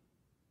Him.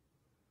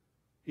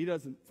 He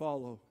doesn't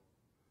follow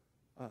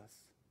us.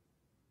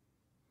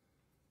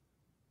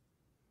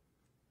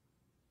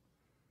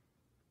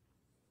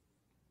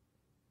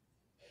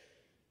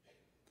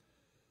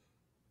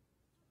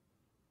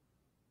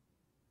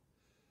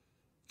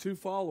 Two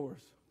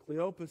followers,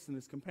 Cleopas and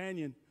his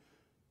companion,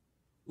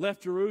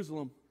 left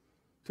Jerusalem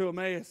to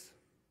Emmaus.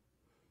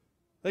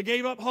 They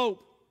gave up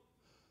hope.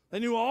 They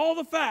knew all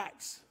the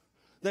facts.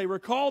 They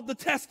recalled the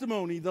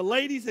testimony. The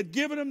ladies had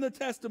given them the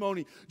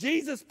testimony.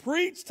 Jesus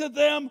preached to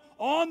them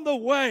on the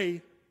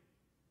way.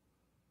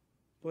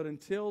 But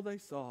until they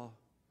saw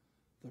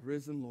the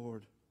risen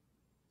Lord,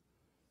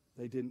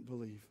 they didn't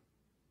believe.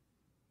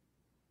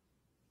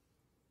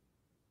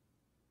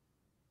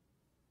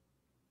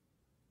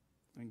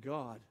 And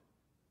God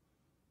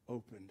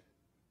opened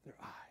their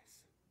eyes.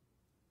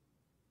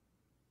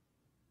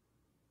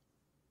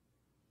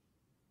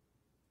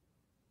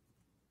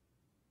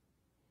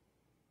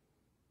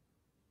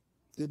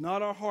 Did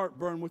not our heart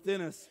burn within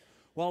us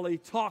while He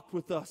talked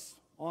with us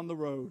on the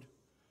road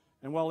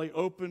and while He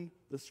opened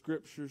the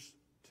Scriptures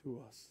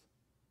to us?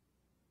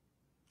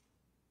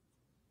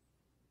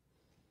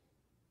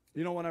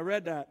 You know, when I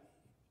read that,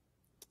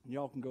 and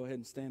y'all can go ahead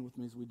and stand with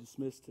me as we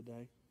dismiss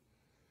today.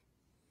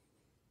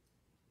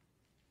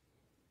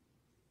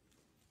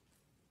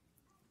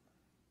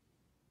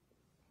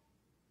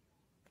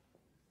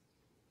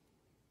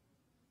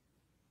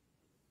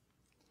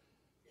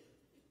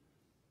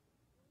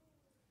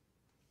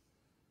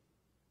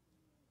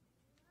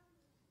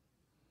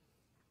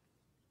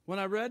 When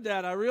I read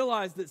that, I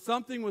realized that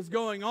something was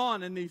going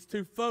on in these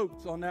two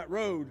folks on that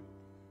road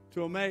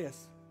to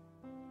Emmaus.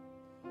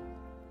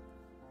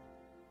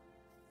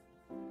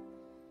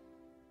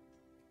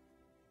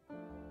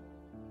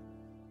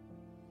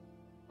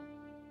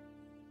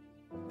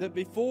 That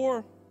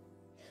before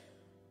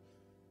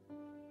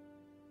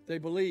they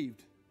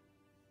believed,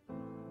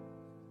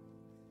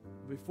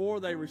 before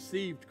they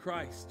received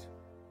Christ,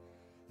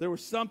 there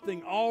was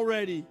something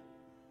already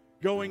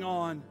going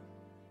on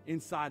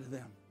inside of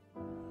them.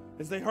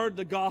 As they heard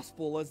the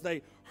gospel, as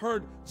they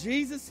heard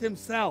Jesus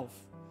Himself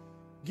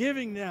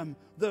giving them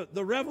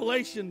the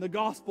revelation, the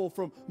gospel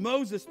from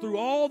Moses through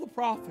all the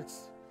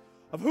prophets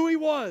of who He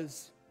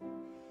was,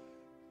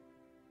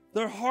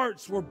 their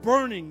hearts were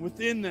burning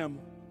within them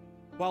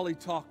while He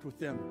talked with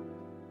them.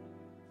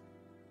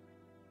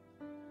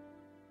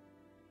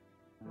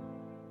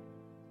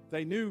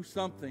 They knew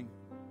something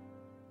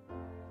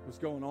was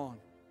going on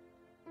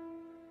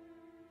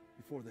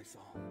before they saw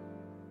Him.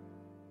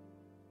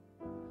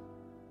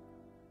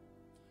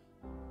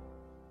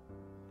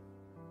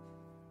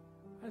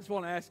 I just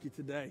want to ask you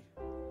today,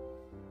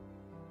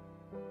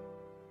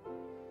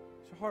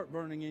 is your heart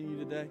burning in you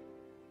today?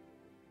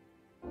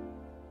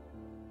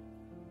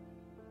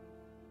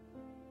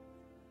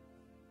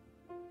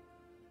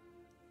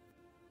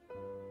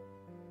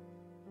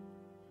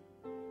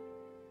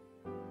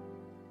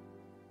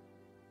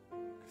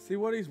 See,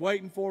 what He's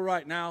waiting for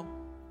right now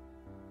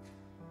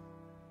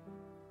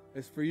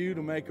is for you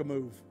to make a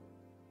move.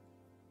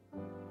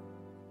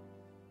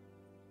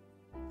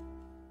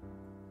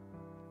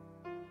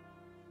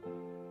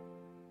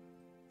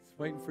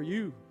 Waiting for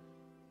you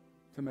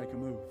to make a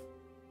move.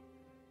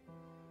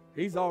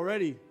 He's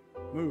already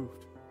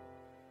moved.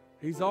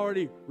 He's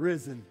already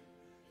risen.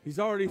 He's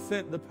already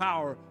sent the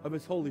power of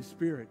His Holy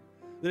Spirit.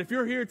 That if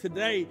you're here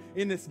today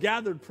in this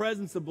gathered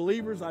presence of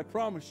believers, I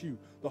promise you,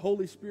 the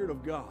Holy Spirit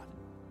of God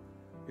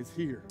is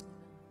here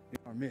in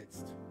our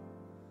midst.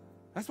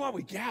 That's why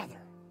we gather,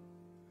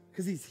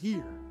 because He's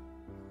here.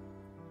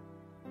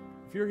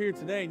 If you're here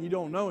today and you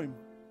don't know Him,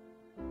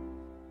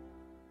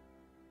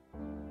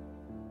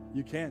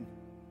 you can.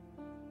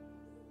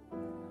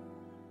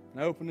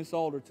 And I open this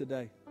altar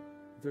today.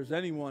 If there's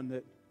anyone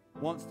that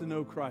wants to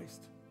know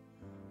Christ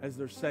as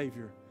their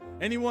Savior.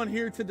 Anyone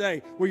here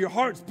today where your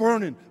heart's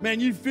burning, man,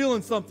 you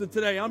feeling something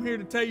today, I'm here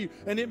to tell you,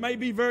 and it may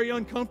be very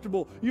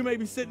uncomfortable. You may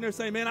be sitting there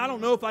saying, man, I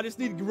don't know if I just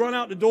need to run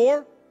out the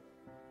door.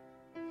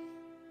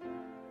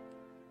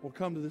 Well,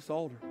 come to this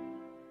altar.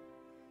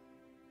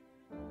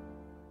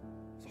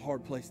 It's a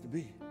hard place to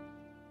be.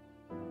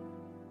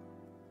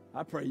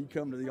 I pray you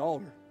come to the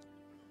altar.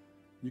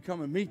 You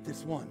come and meet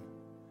this one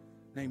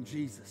named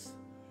Jesus.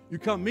 You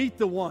come meet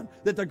the one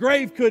that the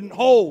grave couldn't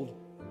hold.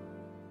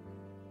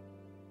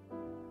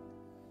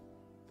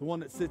 The one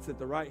that sits at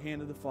the right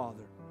hand of the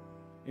Father,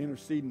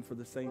 interceding for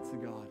the saints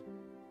of God.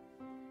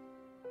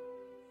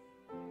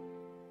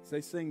 As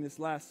they sing this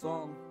last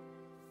song,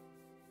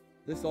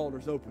 this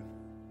altar's open.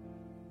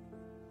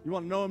 You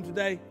want to know Him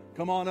today?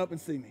 Come on up and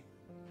see me.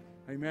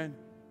 Amen.